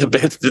the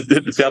best.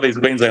 The Southeast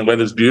Queensland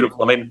weather's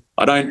beautiful. I mean,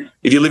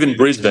 if you live in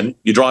Brisbane,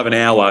 you drive an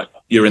hour,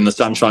 you're in the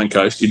Sunshine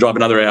Coast. You drive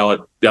another hour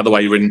the other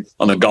way, you're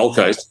on the Gold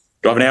Coast.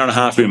 Drive an hour and a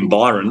half, you're in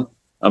Byron.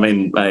 I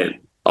mean, mate,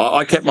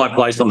 I kept my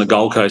place on the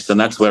Gold Coast, and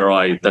that's where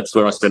I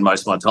spend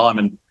most of my time.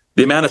 And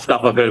the amount of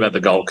stuff I've heard about the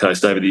Gold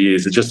Coast over the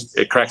years,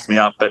 it cracks me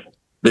up. But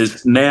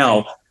there's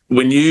now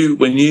when you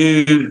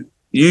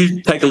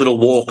take a little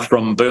walk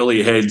from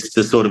Burleigh Heads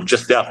to sort of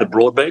just south of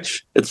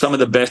Broadbeach, it's some of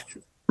the best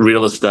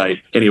real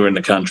estate anywhere in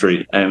the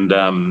country, and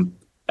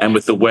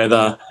with the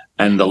weather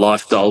and the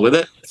lifestyle with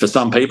it, for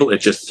some people it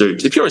just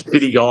suits. If you're a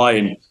city guy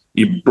and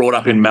you brought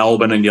up in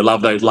Melbourne and you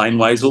love those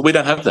laneways, well, we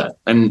don't have that,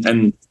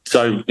 and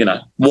so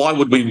why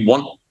would we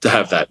want to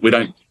have that? We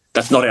don't.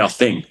 That's not our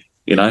thing.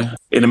 In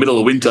the middle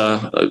of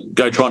winter,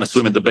 go trying to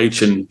swim at the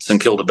beach in St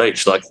Kilda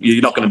Beach, like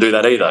you're not going to do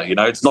that either.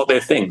 It's not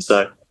their thing,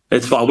 so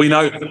it's fine. We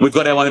know we've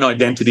got our own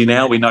identity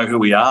now. We know who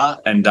we are,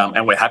 and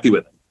we're happy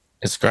with it.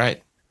 It's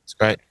great. It's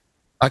great.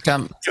 Like,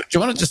 do you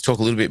want to just talk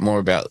a little bit more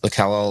about the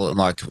Carlisle and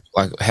like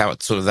how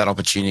it sort of that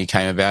opportunity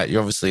came about? You're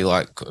obviously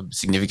like a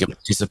significant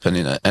participant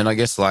in it, and I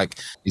guess like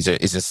is there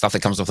stuff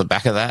that comes off the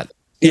back of that?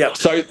 Yeah.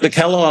 So the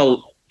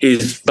Carlisle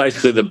is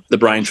basically the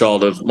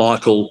brainchild of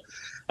Michael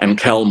and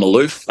Cal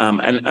Maloof,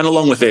 and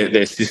along with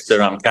their sister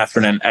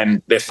Catherine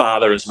and their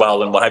father as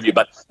well, and what have you.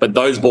 But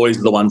those boys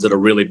are the ones that are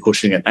really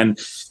pushing it, and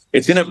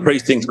it's in a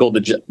precinct called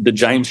the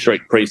James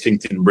Street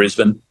precinct in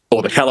Brisbane,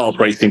 or the Carlisle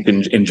precinct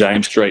in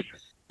James Street.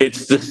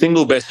 It's the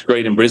single best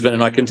street in Brisbane,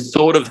 and I can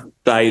sort of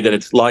say that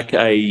it's like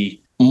a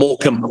more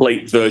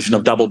complete version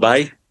of Double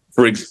Bay.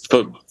 For just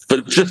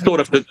sort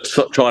of to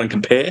try and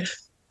compare,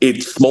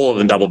 it's smaller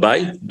than Double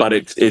Bay, but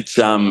it's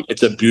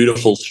a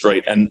beautiful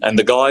street. And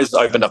the guys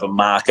opened up a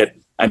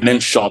market and then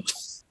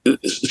shops.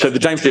 So the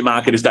James Street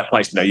Market is that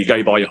place. You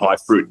go buy your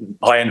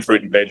high-end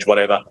fruit and veg,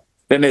 whatever.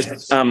 Then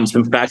there's some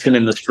fashion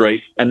in the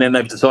street, and then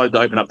they've decided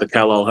to open up the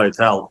Carlisle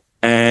Hotel.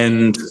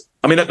 And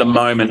I mean, at the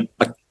moment,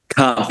 I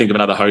can't think of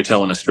another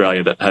hotel in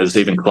Australia that has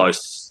even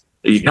close.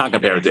 You can't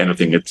compare it to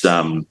anything. It's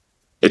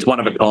one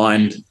of a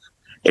kind.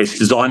 It's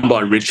designed by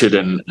Richard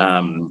and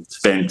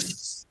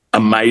Spence.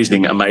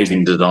 Amazing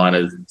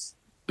designers.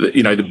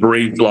 The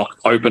breeze block,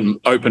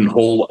 open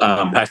hall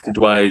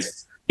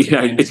passageways.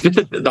 It's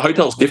just the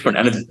hotel's different,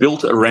 and it's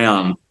built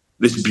around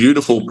this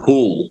beautiful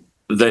pool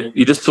that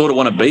you just sort of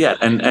want to be at.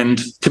 And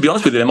to be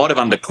honest with you, they might have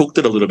undercooked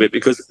it a little bit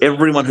because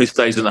everyone who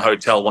stays in the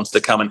hotel wants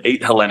to come and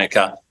eat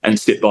Hellenica and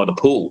sit by the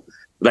pool.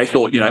 They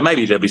thought,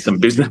 maybe there'll be some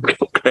business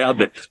crowd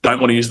that don't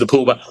want to use the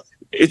pool, but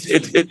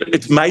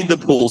it's made the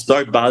pool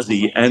so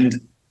buzzy.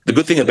 And the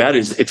good thing about it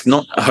is it's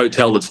not a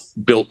hotel that's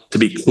built to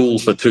be cool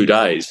for 2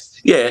 days.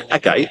 Yeah,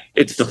 okay,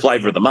 it's the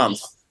flavour of the month,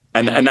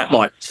 and that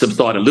might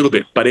subside a little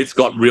bit, but it's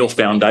got real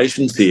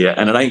foundations here,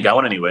 and it ain't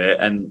going anywhere.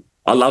 And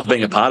I love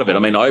being a part of it. I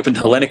mean, I opened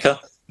Hellenica,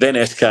 then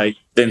SK,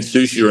 then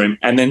Sushi Room,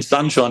 and then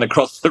Sunshine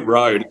across the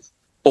road.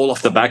 all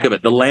off the back of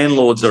it. The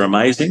landlords are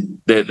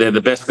amazing. They're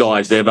the best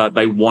guys ever.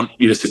 They want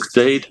you to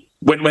succeed.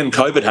 When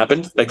COVID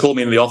happened, they called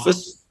me into the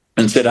office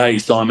and said, "Hey,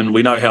 Simon,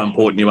 we know how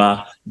important you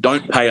are.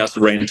 Don't pay us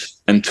rent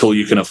until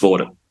you can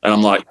afford it." And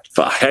I'm like,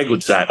 how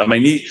good's that? I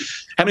mean,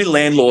 how many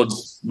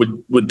landlords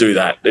would do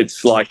that?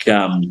 It's like,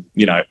 and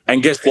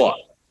guess what?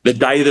 The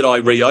day that I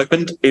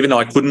reopened, even though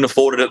I couldn't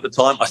afford it at the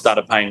time, I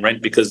started paying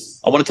rent because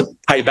I wanted to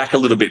pay back a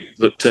little bit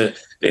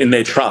in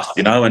their trust,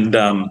 and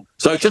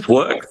so it just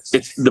works.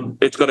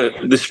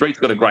 The street's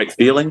got a great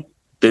feeling.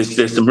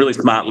 There's some really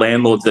smart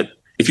landlords that,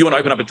 if you want to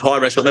open up a Thai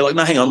restaurant, they're like,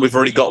 "No, hang on, we've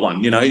already got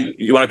one." You want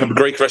to open up a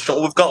Greek restaurant,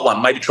 well, we've got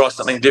one. Maybe try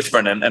something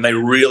different, and they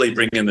really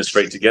bring in the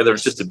street together.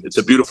 It's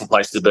a beautiful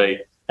place to be,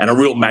 and a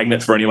real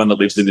magnet for anyone that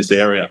lives in this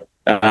area.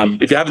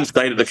 If you haven't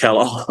stayed at the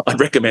Carlisle, I'd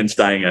recommend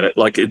staying at it.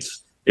 Like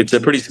it's a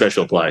pretty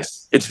special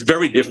place. It's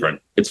very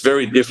different.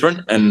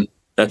 And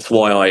that's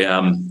why I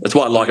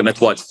like it. And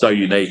that's why it's so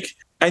unique.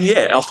 And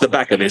yeah, off the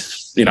back of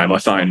this, my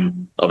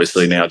phone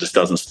obviously now just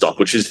doesn't stop,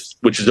 which is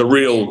a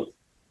real,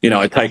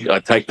 I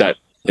take that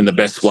in the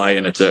best way,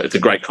 and it's a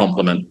great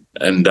compliment.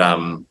 And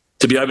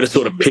to be able to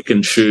sort of pick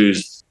and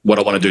choose what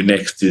I want to do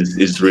next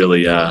is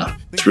really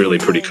it's really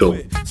pretty cool.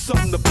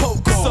 Something to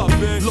poke on.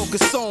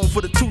 Locust song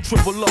for the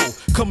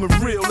 200 coming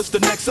real. It's the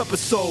next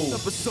episode.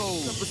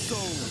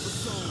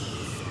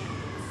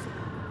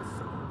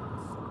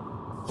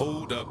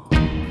 Hold up.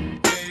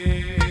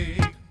 Hey,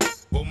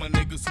 well, my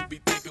niggas who be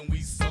thinking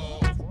we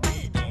soft,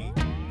 we don't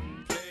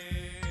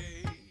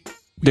play.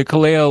 The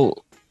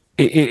Khalil,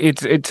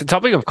 it's a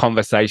topic of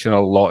conversation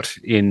a lot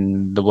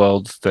in the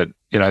worlds that,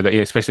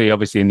 especially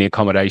obviously in the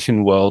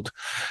accommodation world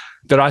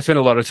that I spend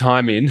a lot of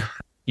time in.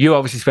 You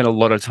obviously spend a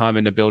lot of time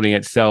in the building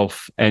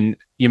itself, and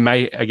you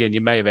may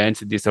have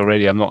answered this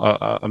already. I'm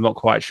not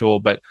quite sure,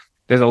 but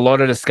there's a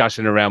lot of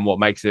discussion around what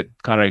makes it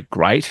kind of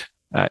great,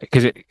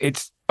 because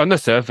it's on the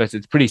surface,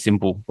 it's pretty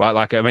simple, right?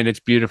 Like, I mean, it's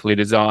beautifully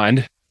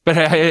designed, but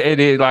it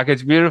is like,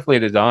 it's beautifully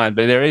designed,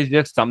 but there is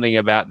just something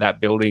about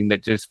that building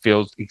that just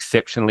feels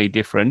exceptionally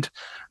different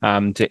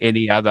to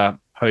any other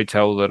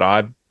hotel that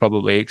I've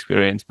probably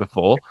experienced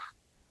before.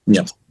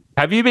 Yeah.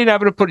 Have you been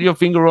able to put your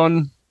finger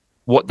on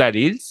what that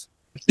is?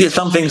 Yeah,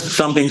 some things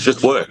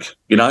just work,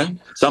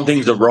 Some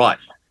things are right.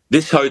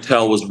 This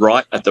hotel was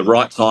right at the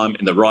right time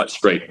in the right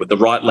street with the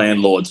right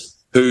landlords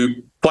who,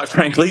 quite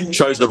frankly,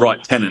 chose the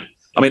right tenant.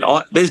 I mean,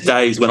 there's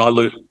days when I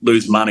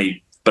lose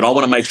money, but I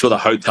want to make sure the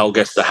hotel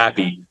guests are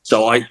happy.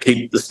 So I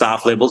keep the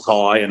staff levels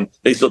high and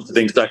these sorts of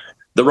things. So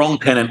the wrong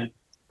tenant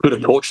could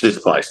have torched this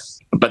place,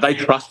 but they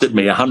trusted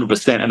me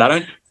 100%.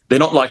 And they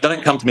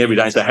don't come to me every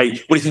day and say, "Hey, what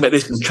do you think about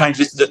this?" and change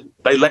this.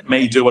 They let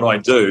me do what I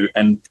do.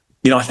 And,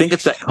 I think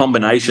it's that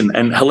combination.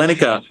 And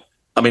Hellenica,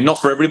 I mean, not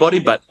for everybody,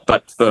 but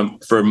for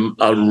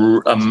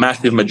a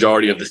massive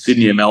majority of the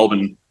Sydney and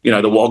Melbourne,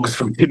 the wogs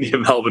from Sydney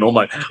and Melbourne, all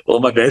my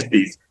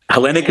besties.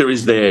 Hellenica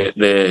is their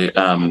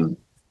I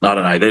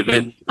don't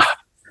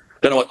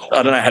know.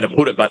 I don't know how to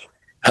put it, but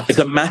it's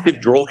a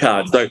massive draw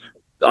card. So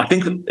I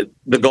think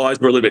the guys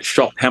were a little bit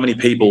shocked how many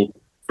people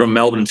from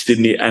Melbourne,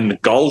 Sydney, and the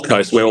Gold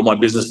Coast, where all my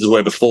businesses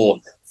were before,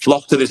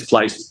 flocked to this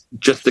place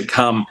just to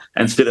come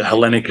and sit at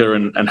Hellenica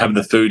and have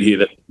the food here.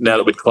 That now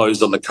that we're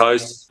closed on the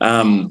coast,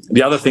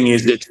 the other thing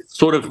is it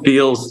sort of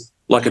feels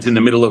like it's in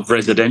the middle of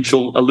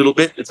residential a little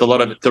bit. It's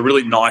a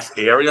really nice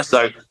area.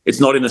 So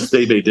it's not in the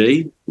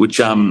CBD, which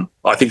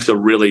I think is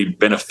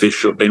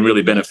been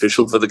really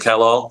beneficial for the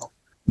Carlisle.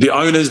 The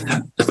owners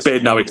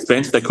spared no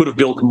expense. They could have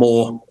built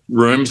more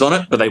rooms on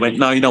it, but they went,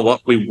 "No, you know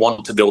what? We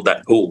want to build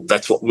that pool."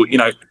 That's what,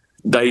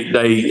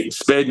 they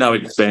spared no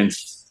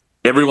expense.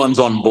 Everyone's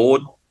on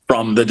board,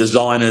 from the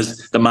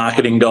designers, the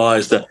marketing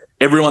guys,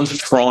 everyone's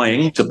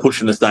trying to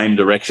push in the same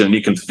direction, and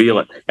you can feel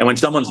it. And when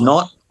someone's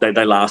not, they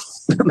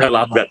last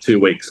about 2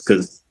 weeks,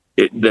 because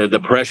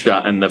the pressure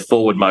and the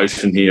forward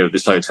motion here of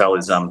this hotel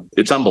is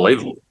it's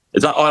unbelievable. I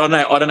don't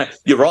know.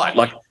 You're right.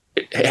 Like,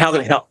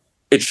 how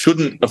it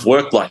shouldn't have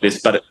worked like this,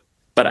 but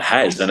it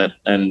has,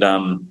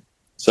 and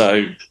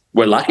so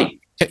we're lucky.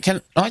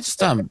 Can I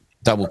just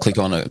double click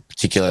on a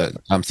particular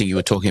thing you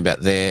were talking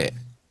about there?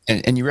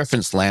 And you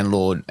referenced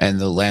landlord and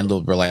the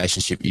landlord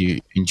relationship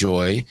you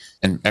enjoy,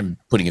 and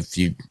putting a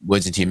few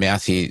words into your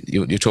mouth here.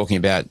 You're talking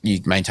about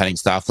you maintaining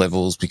staff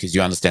levels because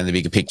you understand the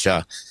bigger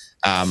picture,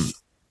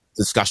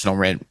 discussion on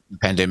rent,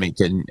 pandemic,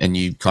 and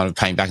you kind of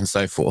paying back and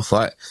so forth.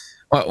 Like,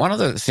 one of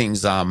the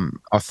things I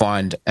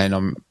find, and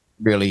I'm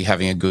really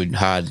having a good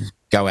hard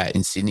go at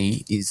in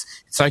Sydney, is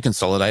it's so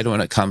consolidated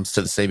when it comes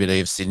to the CBD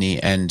of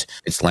Sydney and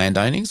its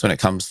landownings. When it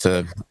comes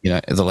to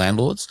the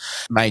landlords,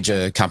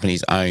 major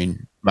companies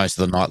own most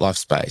of the nightlife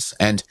space,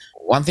 and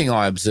one thing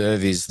I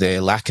observe is their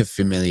lack of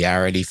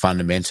familiarity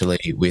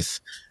fundamentally with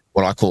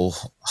what I call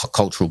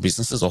cultural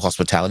businesses or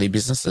hospitality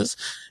businesses.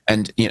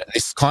 And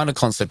this kind of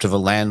concept of a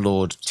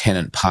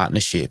landlord-tenant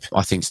partnership,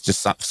 I think, is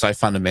just so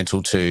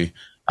fundamental to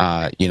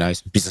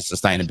business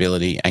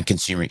sustainability and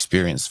consumer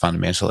experience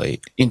fundamentally.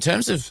 In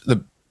terms of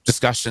the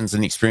discussions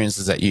and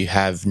experiences that you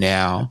have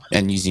now,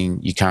 and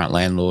using your current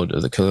landlord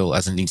of the Khalil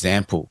as an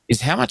example, is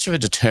how much of a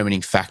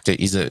determining factor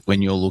is it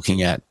when you're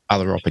looking at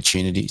other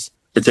opportunities?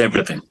 It's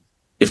everything.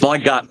 If my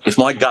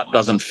gut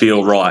doesn't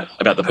feel right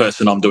about the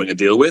person I'm doing a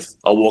deal with,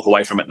 I'll walk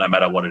away from it no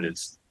matter what it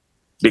is.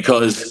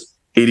 Because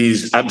it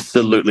is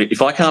absolutely,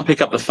 if I can't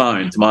pick up the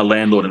phone to my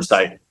landlord and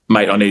say,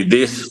 mate, I need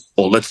this,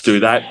 or let's do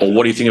that, or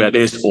what do you think about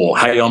this, or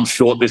hey, I'm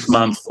short this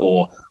month,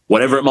 or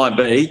whatever it might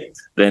be,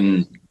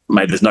 then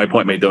mate, there's no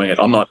point in me doing it.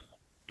 I'm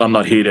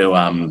not here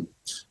to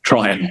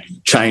try and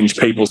change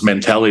people's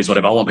mentalities,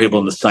 whatever. I want people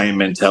in the same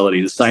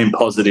mentality, the same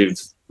positive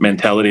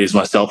mentality as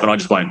myself, and I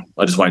just won't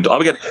do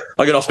it.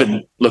 I get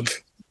offered,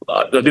 look,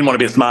 I didn't want to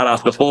be a smart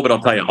ass before, but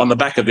I'll tell you, on the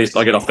back of this,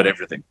 I get offered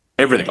everything.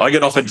 I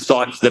get offered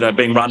sites that are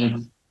being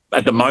run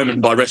at the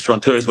moment by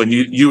restaurateurs when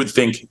you would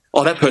think,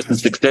 oh, that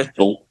person's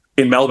successful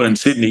in Melbourne and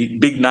Sydney,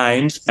 big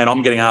names, and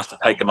I'm getting asked to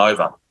take them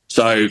over.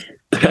 So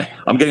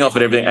I'm getting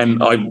offered everything,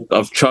 and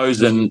I've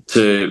chosen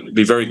to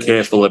be very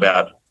careful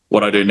about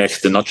what I do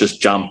next and not just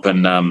jump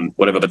and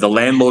whatever. But the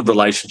landlord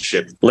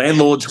relationship,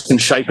 landlords can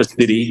shape a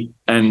city.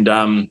 And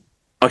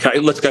okay,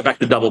 let's go back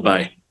to Double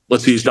Bay.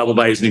 Let's use Double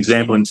Bay as an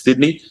example in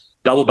Sydney.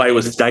 Double Bay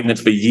was stagnant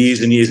for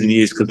years and years and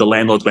years because the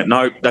landlords went,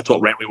 no, that's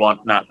what rent we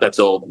want. No, that's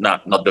all. No,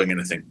 not doing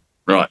anything.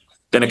 Right.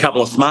 Then a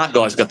couple of smart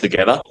guys got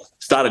together,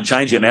 started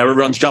changing it. Now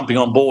everyone's jumping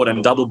on board,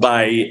 and Double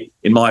Bay,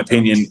 in my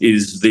opinion,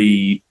 is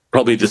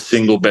probably the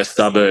single best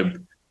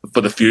suburb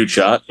for the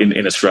future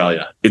in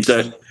Australia. It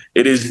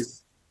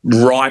is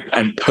ripe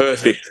and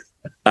perfect,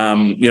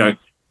 and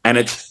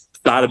it's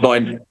started by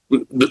a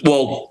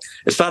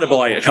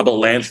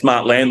couple of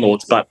smart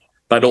landlords,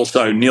 but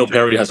also Neil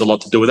Perry has a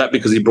lot to do with that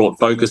because he brought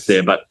Focus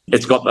there. But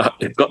it's got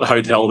the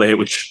hotel there,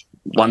 which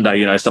one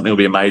day something will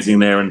be amazing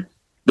there. And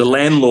the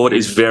landlord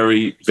is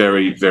very,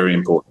 very, very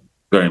important.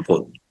 Very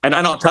important. And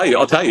I'll tell you,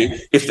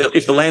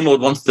 if the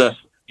landlord wants to,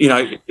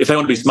 if they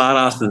want to be smart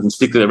asses and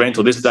stick to the rent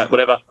or this, that,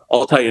 whatever,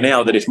 I'll tell you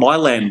now that if my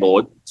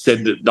landlord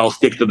said that they'll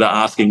stick to the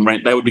asking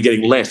rent, they would be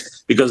getting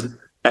less because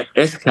at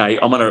SK,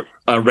 I'm on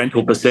a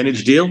rental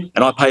percentage deal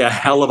and I pay a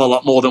hell of a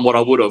lot more than what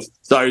I would have.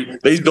 So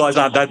these guys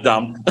aren't that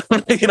dumb.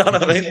 You know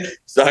what I mean?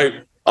 So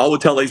I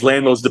would tell these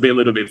landlords to be a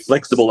little bit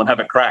flexible and have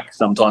a crack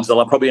sometimes.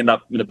 They'll probably end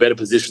up in a better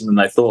position than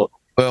they thought.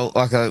 Well,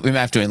 we may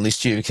have to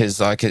enlist you because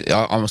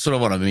I'm sort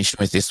of on a mission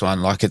with this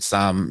one. Like it's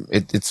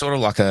sort of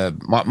like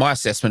my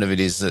assessment of it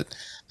is that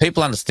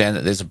people understand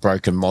that there's a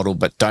broken model,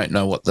 but don't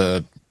know what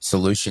the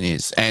solution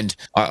is. And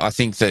I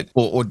think that,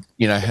 or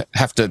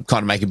have to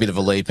kind of make a bit of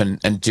a leap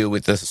and deal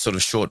with the sort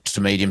of short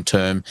to medium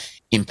term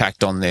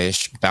impact on their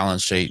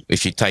balance sheet.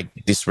 If you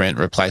take this rent,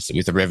 replace it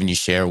with a revenue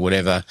share or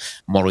whatever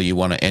model you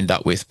want to end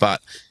up with.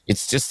 But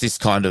it's just this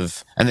kind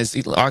of, and there's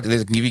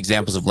give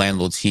examples of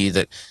landlords here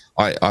that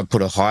I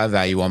put a higher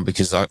value on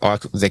because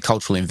they're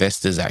cultural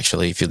investors.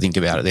 Actually, if you think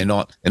about it, they're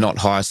not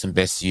highest and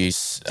best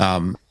use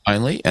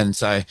only. And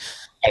so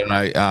I don't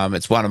know.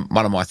 It's one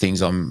of my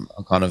things I'm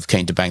kind of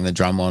keen to bang the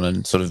drum on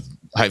and sort of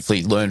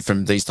hopefully learn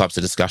from these types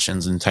of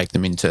discussions and take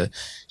them into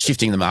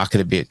shifting the market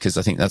a bit because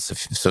I think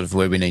that's sort of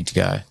where we need to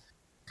go.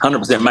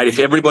 100%, mate. If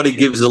everybody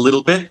gives a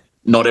little bit,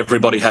 not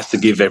everybody has to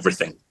give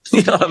everything.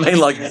 You know what I mean?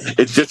 Like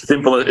it's just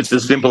simple. It's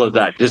as simple as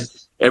that.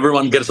 Just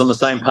everyone gets on the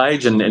same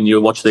page and you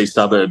watch these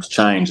suburbs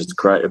change.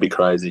 It'd be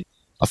crazy.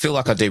 I feel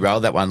like I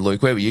derailed that one,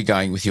 Luke. Where were you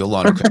going with your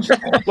line of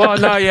questioning? Well,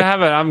 no, you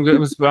haven't. I'm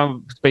going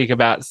to speak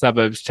about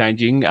suburbs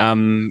changing.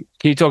 Can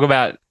you talk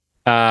about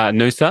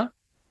Noosa?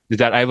 Is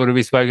that able to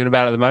be spoken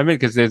about at the moment?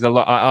 Because there's a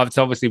lot. It's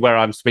obviously where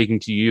I'm speaking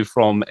to you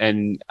from,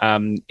 and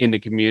in the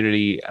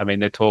community. I mean,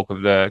 the talk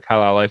of the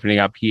Carlisle opening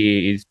up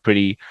here is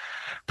pretty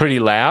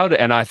loud,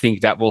 and I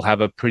think that will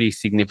have a pretty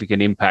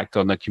significant impact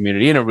on the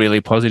community in a really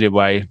positive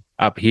way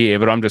up here.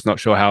 But I'm just not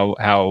sure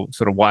how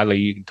sort of widely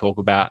you can talk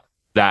about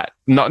that.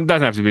 It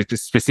doesn't have to be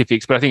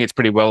specifics, but I think it's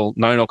pretty well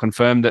known or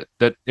confirmed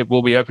that it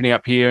will be opening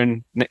up here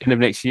in the end of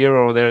next year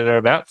or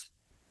thereabouts.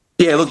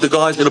 Yeah, look, the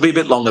guys, it'll be a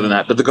bit longer than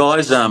that, but the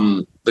guys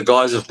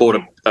have bought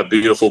a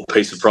beautiful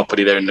piece of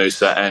property there in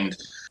Noosa, and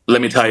let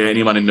me tell you,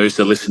 anyone in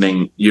Noosa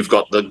listening, you've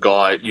got the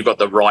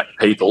right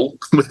people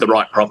with the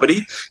right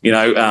property.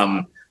 They're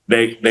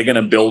going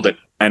to build it,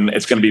 and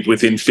it's going to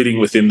be fitting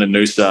within the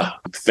Noosa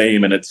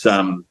theme, and it's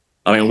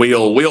we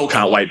all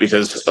can't wait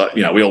because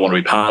we all want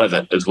to be part of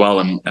it as well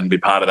and be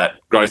part of that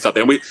growth up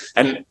there.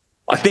 And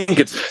I think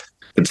it's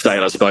say,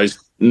 I suppose,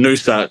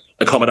 Noosa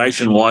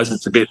accommodation wise,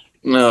 it's a bit.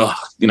 Where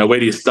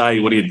do you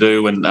stay? What do you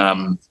do? And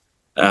then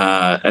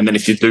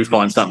if you do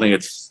find something,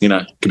 it's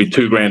it could be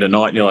 $2,000 a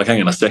night, and you're like,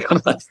 hang on a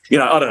second, I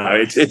don't know.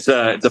 It's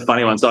a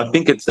funny one. So I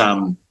think it's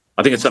something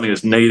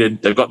that's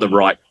needed. They've got the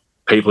right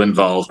people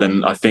involved,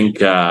 and I think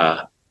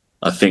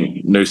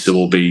Noosa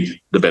will be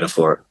the better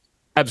for it.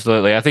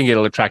 Absolutely. I think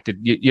it'll attract it.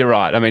 You're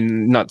right. I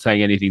mean, not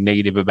saying anything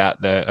negative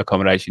about the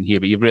accommodation here,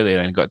 but you've really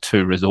only got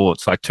 2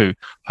 resorts, like 2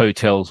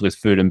 hotels with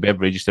food and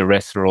beverage. The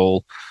rest are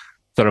all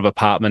sort of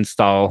apartment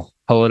style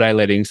holiday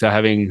letting. So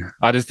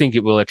I just think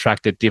it will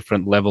attract a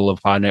different level of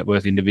high net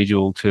worth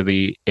individual to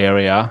the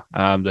area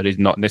that is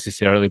not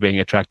necessarily being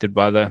attracted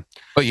by the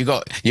Well,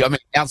 I mean,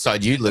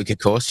 outside you, Luke, of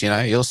course,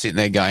 you're sitting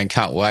there going,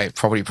 can't wait.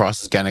 Property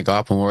price is going to go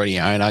up and we're already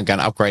owner. I'm going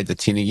to upgrade the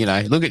tinny,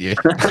 look at you.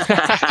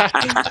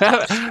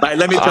 Mate,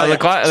 let me tell you.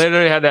 I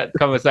literally had that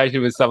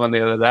conversation with someone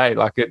the other day.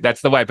 Like,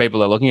 that's the way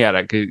people are looking at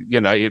it. 'Cause,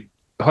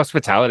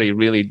 hospitality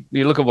really,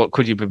 you look at what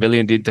Coogee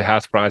Pavilion did to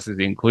house prices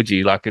in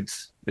Coogee, like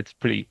it's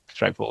pretty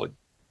straightforward.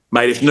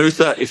 Mate, if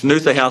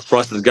Noosa house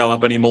prices go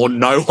up anymore,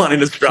 no one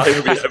in Australia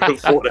will be able to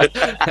afford it.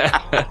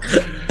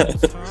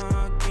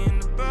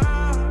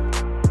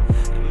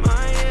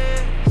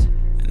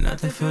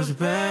 Nothing feels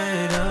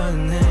better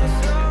than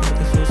this.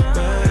 Nothing feels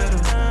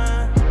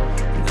better.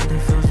 Nothing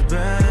feels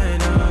better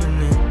than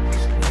this.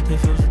 Nothing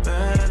feels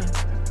better.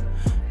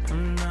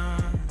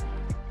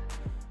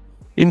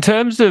 In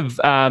terms of,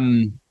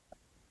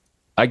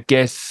 I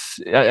guess,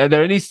 are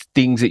there any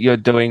things that you're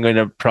doing in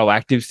a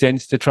proactive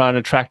sense to try and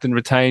attract and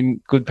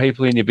retain good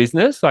people in your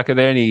business? Like, are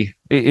there any?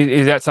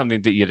 Is that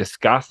something that you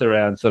discuss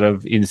around sort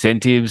of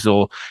incentives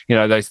or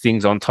those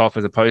things on top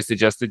as opposed to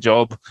just a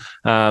job?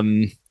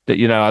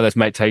 That others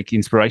may take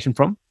inspiration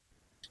from?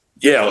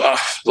 Yeah,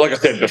 like I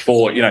said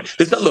before,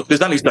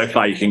 there's only so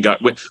far you can go.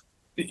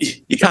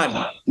 You can't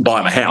buy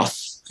them a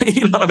house,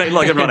 you know what I mean?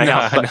 Like everyone a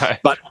house,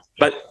 but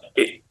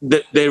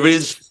there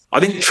is. I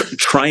think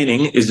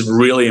training is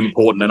really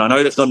important, and I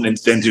know that's not an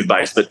incentive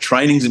based, but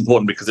training is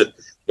important because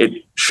it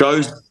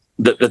shows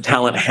that the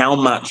talent how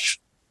much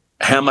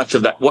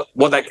of that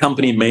what that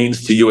company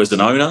means to you as an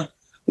owner,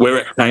 where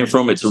it came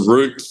from, its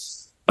roots.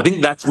 I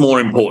think that's more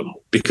important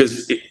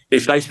because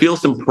if they feel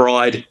some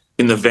pride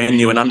in the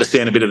venue and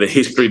understand a bit of the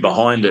history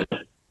behind it,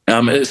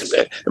 it's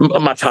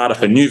much harder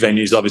for new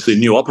venues, obviously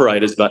new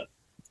operators, but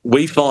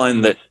we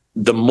find that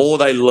the more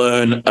they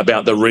learn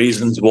about the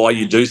reasons why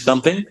you do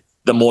something,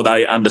 the more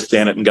they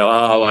understand it and go,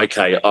 oh,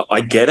 okay, I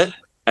get it.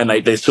 And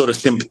they're sort of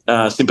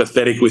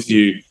sympathetic with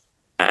you.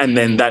 And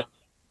then that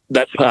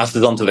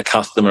passes on to the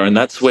customer. And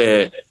that's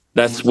where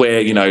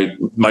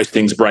most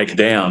things break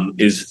down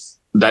is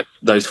that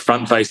those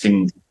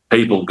front-facing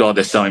people, God,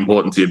 they're so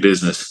important to your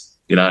business.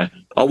 I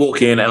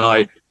walk in and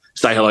I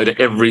say hello to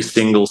every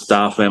single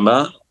staff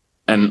member,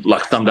 and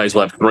like some days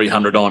we'll have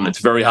 300 on. It's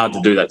very hard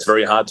to do that. It's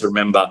very hard to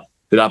remember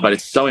that, but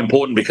it's so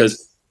important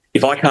because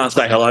if I can't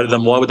say hello to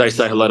them, why would they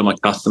say hello to my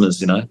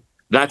customers?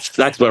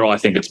 That's where I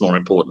think it's more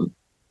important.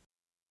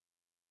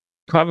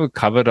 Kind of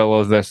covered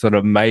all of the sort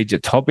of major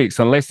topics,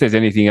 unless there's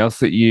anything else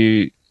that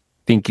you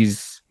think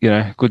is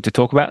good to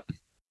talk about.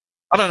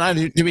 I don't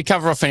know. Did we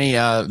cover off any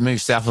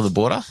moves south of the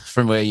border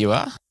from where you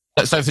are?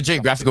 So for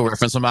geographical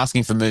reference, I'm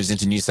asking for moves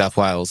into New South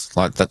Wales.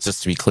 Like, that's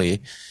just to be clear.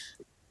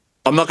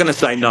 I'm not going to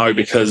say no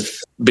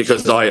because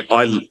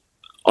I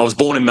was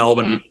born in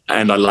Melbourne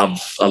and I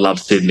love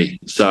Sydney.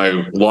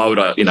 So why would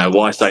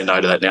why say no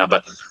to that now?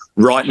 But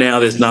right now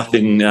there's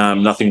nothing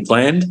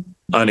planned,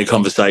 only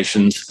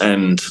conversations.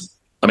 And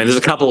I mean, there's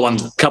a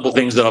couple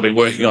things that I've been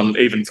working on,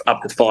 even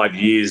up to 5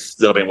 years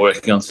that I've been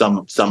working on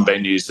some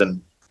venues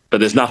but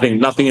there's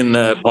nothing in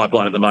the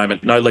pipeline at the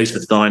moment. No lease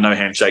that's signed, no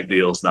handshake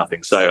deals,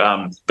 nothing.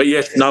 So, but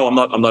yes, no, I'm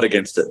not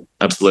against it.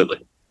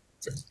 Absolutely.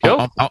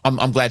 Cool.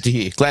 I'm glad to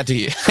hear. Glad to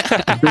hear.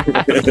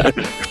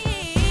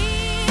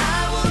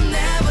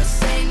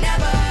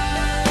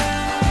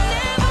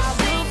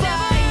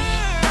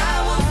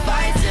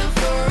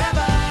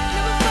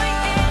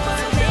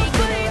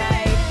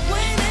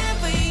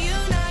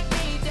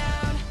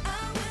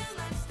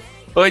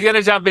 Well, we're going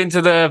to jump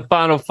into the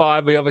final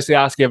five. We obviously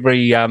ask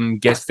every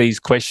guest these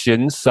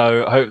questions,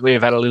 so hopefully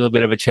you've had a little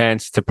bit of a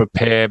chance to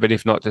prepare, but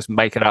if not, just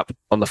make it up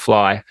on the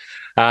fly.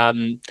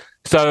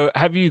 So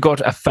have you got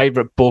a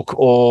favourite book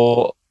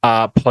or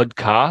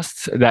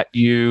podcast that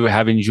you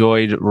have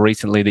enjoyed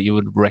recently that you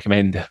would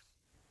recommend?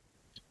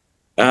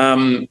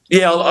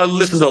 Yeah, I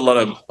listen to a lot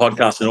of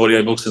podcasts and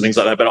audiobooks and things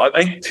like that, but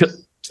I think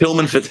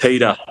Tillman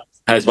Fertitta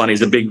has one.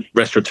 He's a big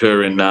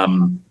restaurateur in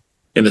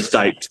the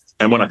States.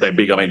 And when I say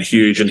big, I mean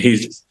huge. And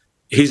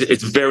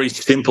it's very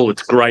simple. I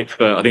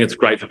think it's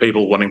great for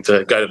people wanting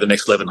to go to the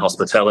next level in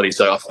hospitality.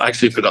 So I've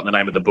actually forgotten the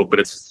name of the book, but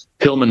it's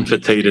Tillman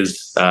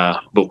Fertitta's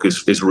book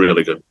is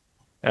really good.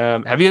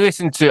 Have you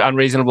listened to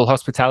Unreasonable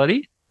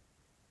Hospitality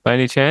by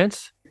any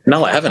chance?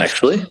 No, I haven't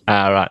actually.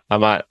 Right.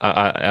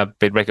 I've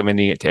been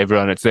recommending it to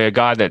everyone. It's a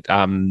guy that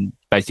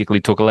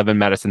basically took 11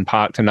 Madison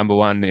Park to number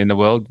one in the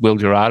world, Will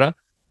Gerarda.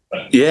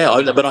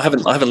 Yeah, but I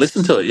haven't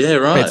listened to it. Yeah,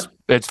 right.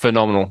 It's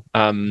phenomenal.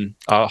 I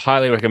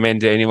highly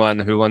recommend to anyone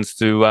who wants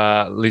to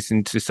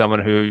listen to someone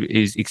who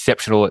is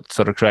exceptional at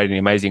sort of creating an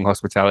amazing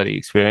hospitality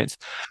experience.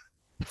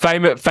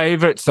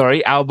 Favorite,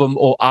 album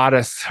or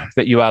artist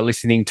that you are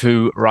listening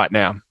to right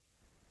now?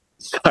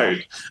 So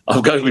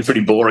I'm going to be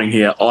pretty boring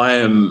here. I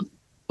am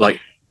like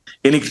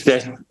In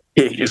Excess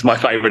is my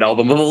favorite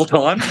album of all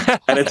time,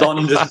 and it's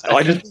on.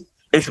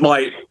 If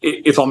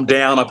I'm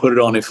down, I put it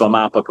on. If I'm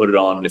up, I put it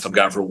on. If I'm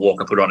going for a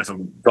walk, I put it on. If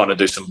I'm trying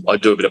to I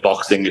do a bit of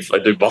boxing. If I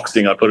do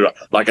boxing, I put it on.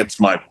 Like it's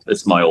my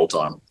all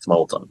time. It's my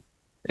all time.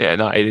 Yeah,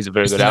 no, it is a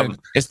very good album.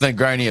 It's the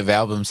Negroni of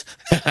albums.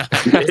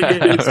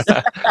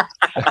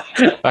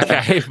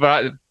 Okay,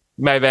 but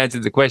may have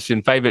answered the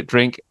question. Favorite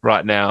drink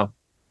right now?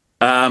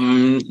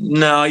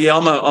 No, yeah,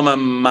 I'm a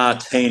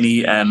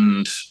martini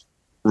and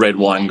red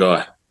wine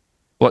guy.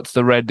 What's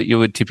the red that you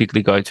would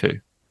typically go to?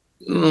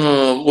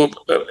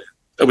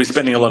 Are we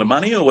spending a lot of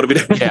money, or what are we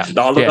doing? Yeah.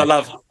 No, look, Yeah.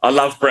 I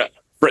love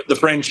the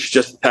French.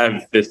 Just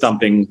have there's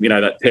something,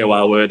 that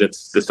terroir word.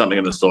 There's something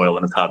in the soil,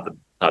 and it's hard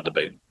to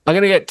beat. I'm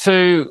going to get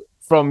two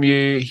from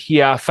you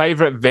here.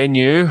 Favorite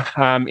venue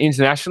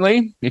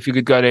internationally? If you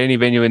could go to any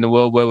venue in the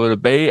world, where would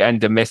it be?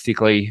 And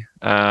domestically,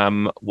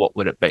 what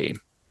would it be?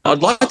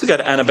 I'd like to go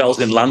to Annabelle's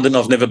in London.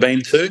 I've never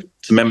been to.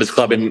 It's a members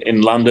club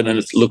in London, and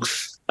it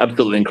looks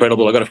absolutely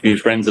incredible. I've got a few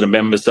friends that are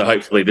members, so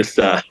hopefully this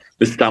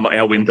summer,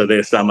 our winter,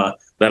 their summer,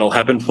 that'll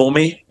happen for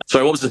me.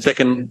 So what was the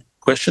second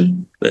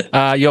question?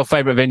 Your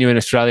favourite venue in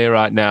Australia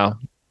right now?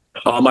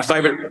 My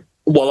favourite,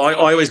 well, I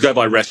always go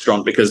by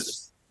restaurant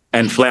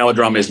and Flower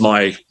Drum is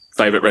my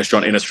favourite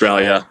restaurant in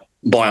Australia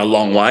by a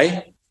long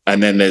way.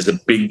 And then there's a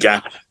big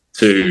gap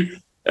to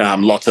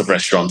lots of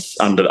restaurants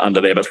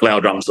under there, but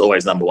Flower Drum's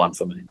always number one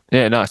for me.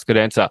 Yeah, nice, good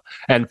answer.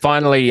 And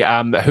finally,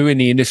 who in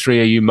the industry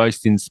are you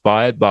most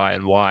inspired by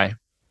and why?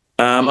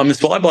 I'm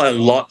inspired by a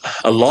lot,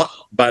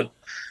 but,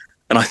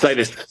 and I say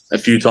this a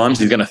few times,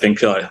 he's going to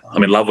think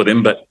I'm in love with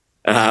him, but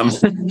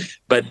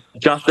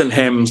Justin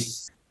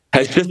Hems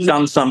has just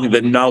done something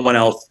that no one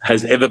else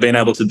has ever been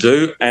able to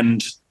do.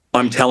 And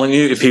I'm telling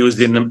you, if he was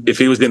in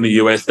the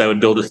US, they would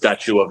build a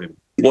statue of him.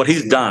 What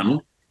he's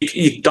done,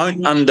 you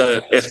don't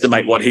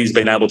underestimate what he's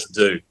been able to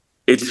do.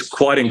 It's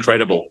quite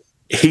incredible.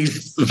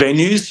 His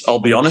venues, I'll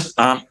be honest,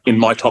 aren't in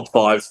my top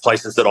 5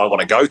 places that I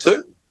want to go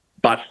to.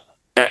 But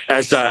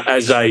as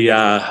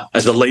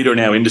a leader in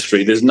our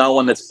industry, there's no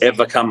one that's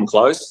ever come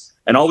close.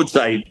 And I would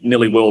say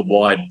nearly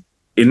worldwide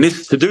in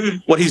this, to do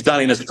what he's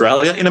done in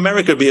Australia. In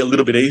America, it'd be a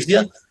little bit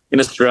easier. In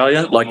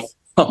Australia, like,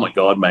 oh my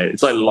God, mate,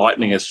 it's like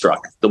lightning has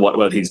struck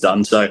what he's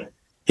done. So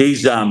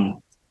he's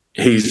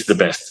the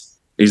best.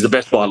 He's the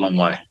best by a long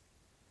way.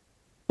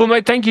 Well,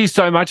 mate, thank you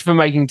so much for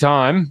making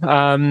time.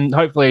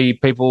 Hopefully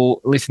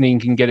people listening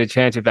can get a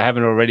chance, if they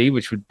haven't already,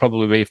 which would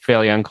probably be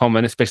fairly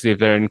uncommon, especially if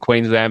they're in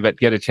Queensland, but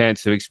get a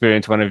chance to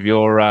experience one of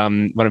your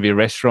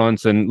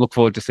restaurants, and look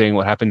forward to seeing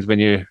what happens when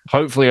you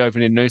hopefully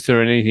open in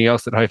Noosa and anything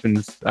else that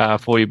opens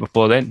for you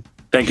before then.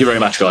 Thank you very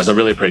much, guys. I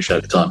really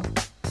appreciate the time.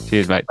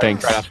 Cheers, mate.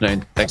 Thanks. Good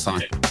afternoon. Thanks,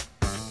 Simon.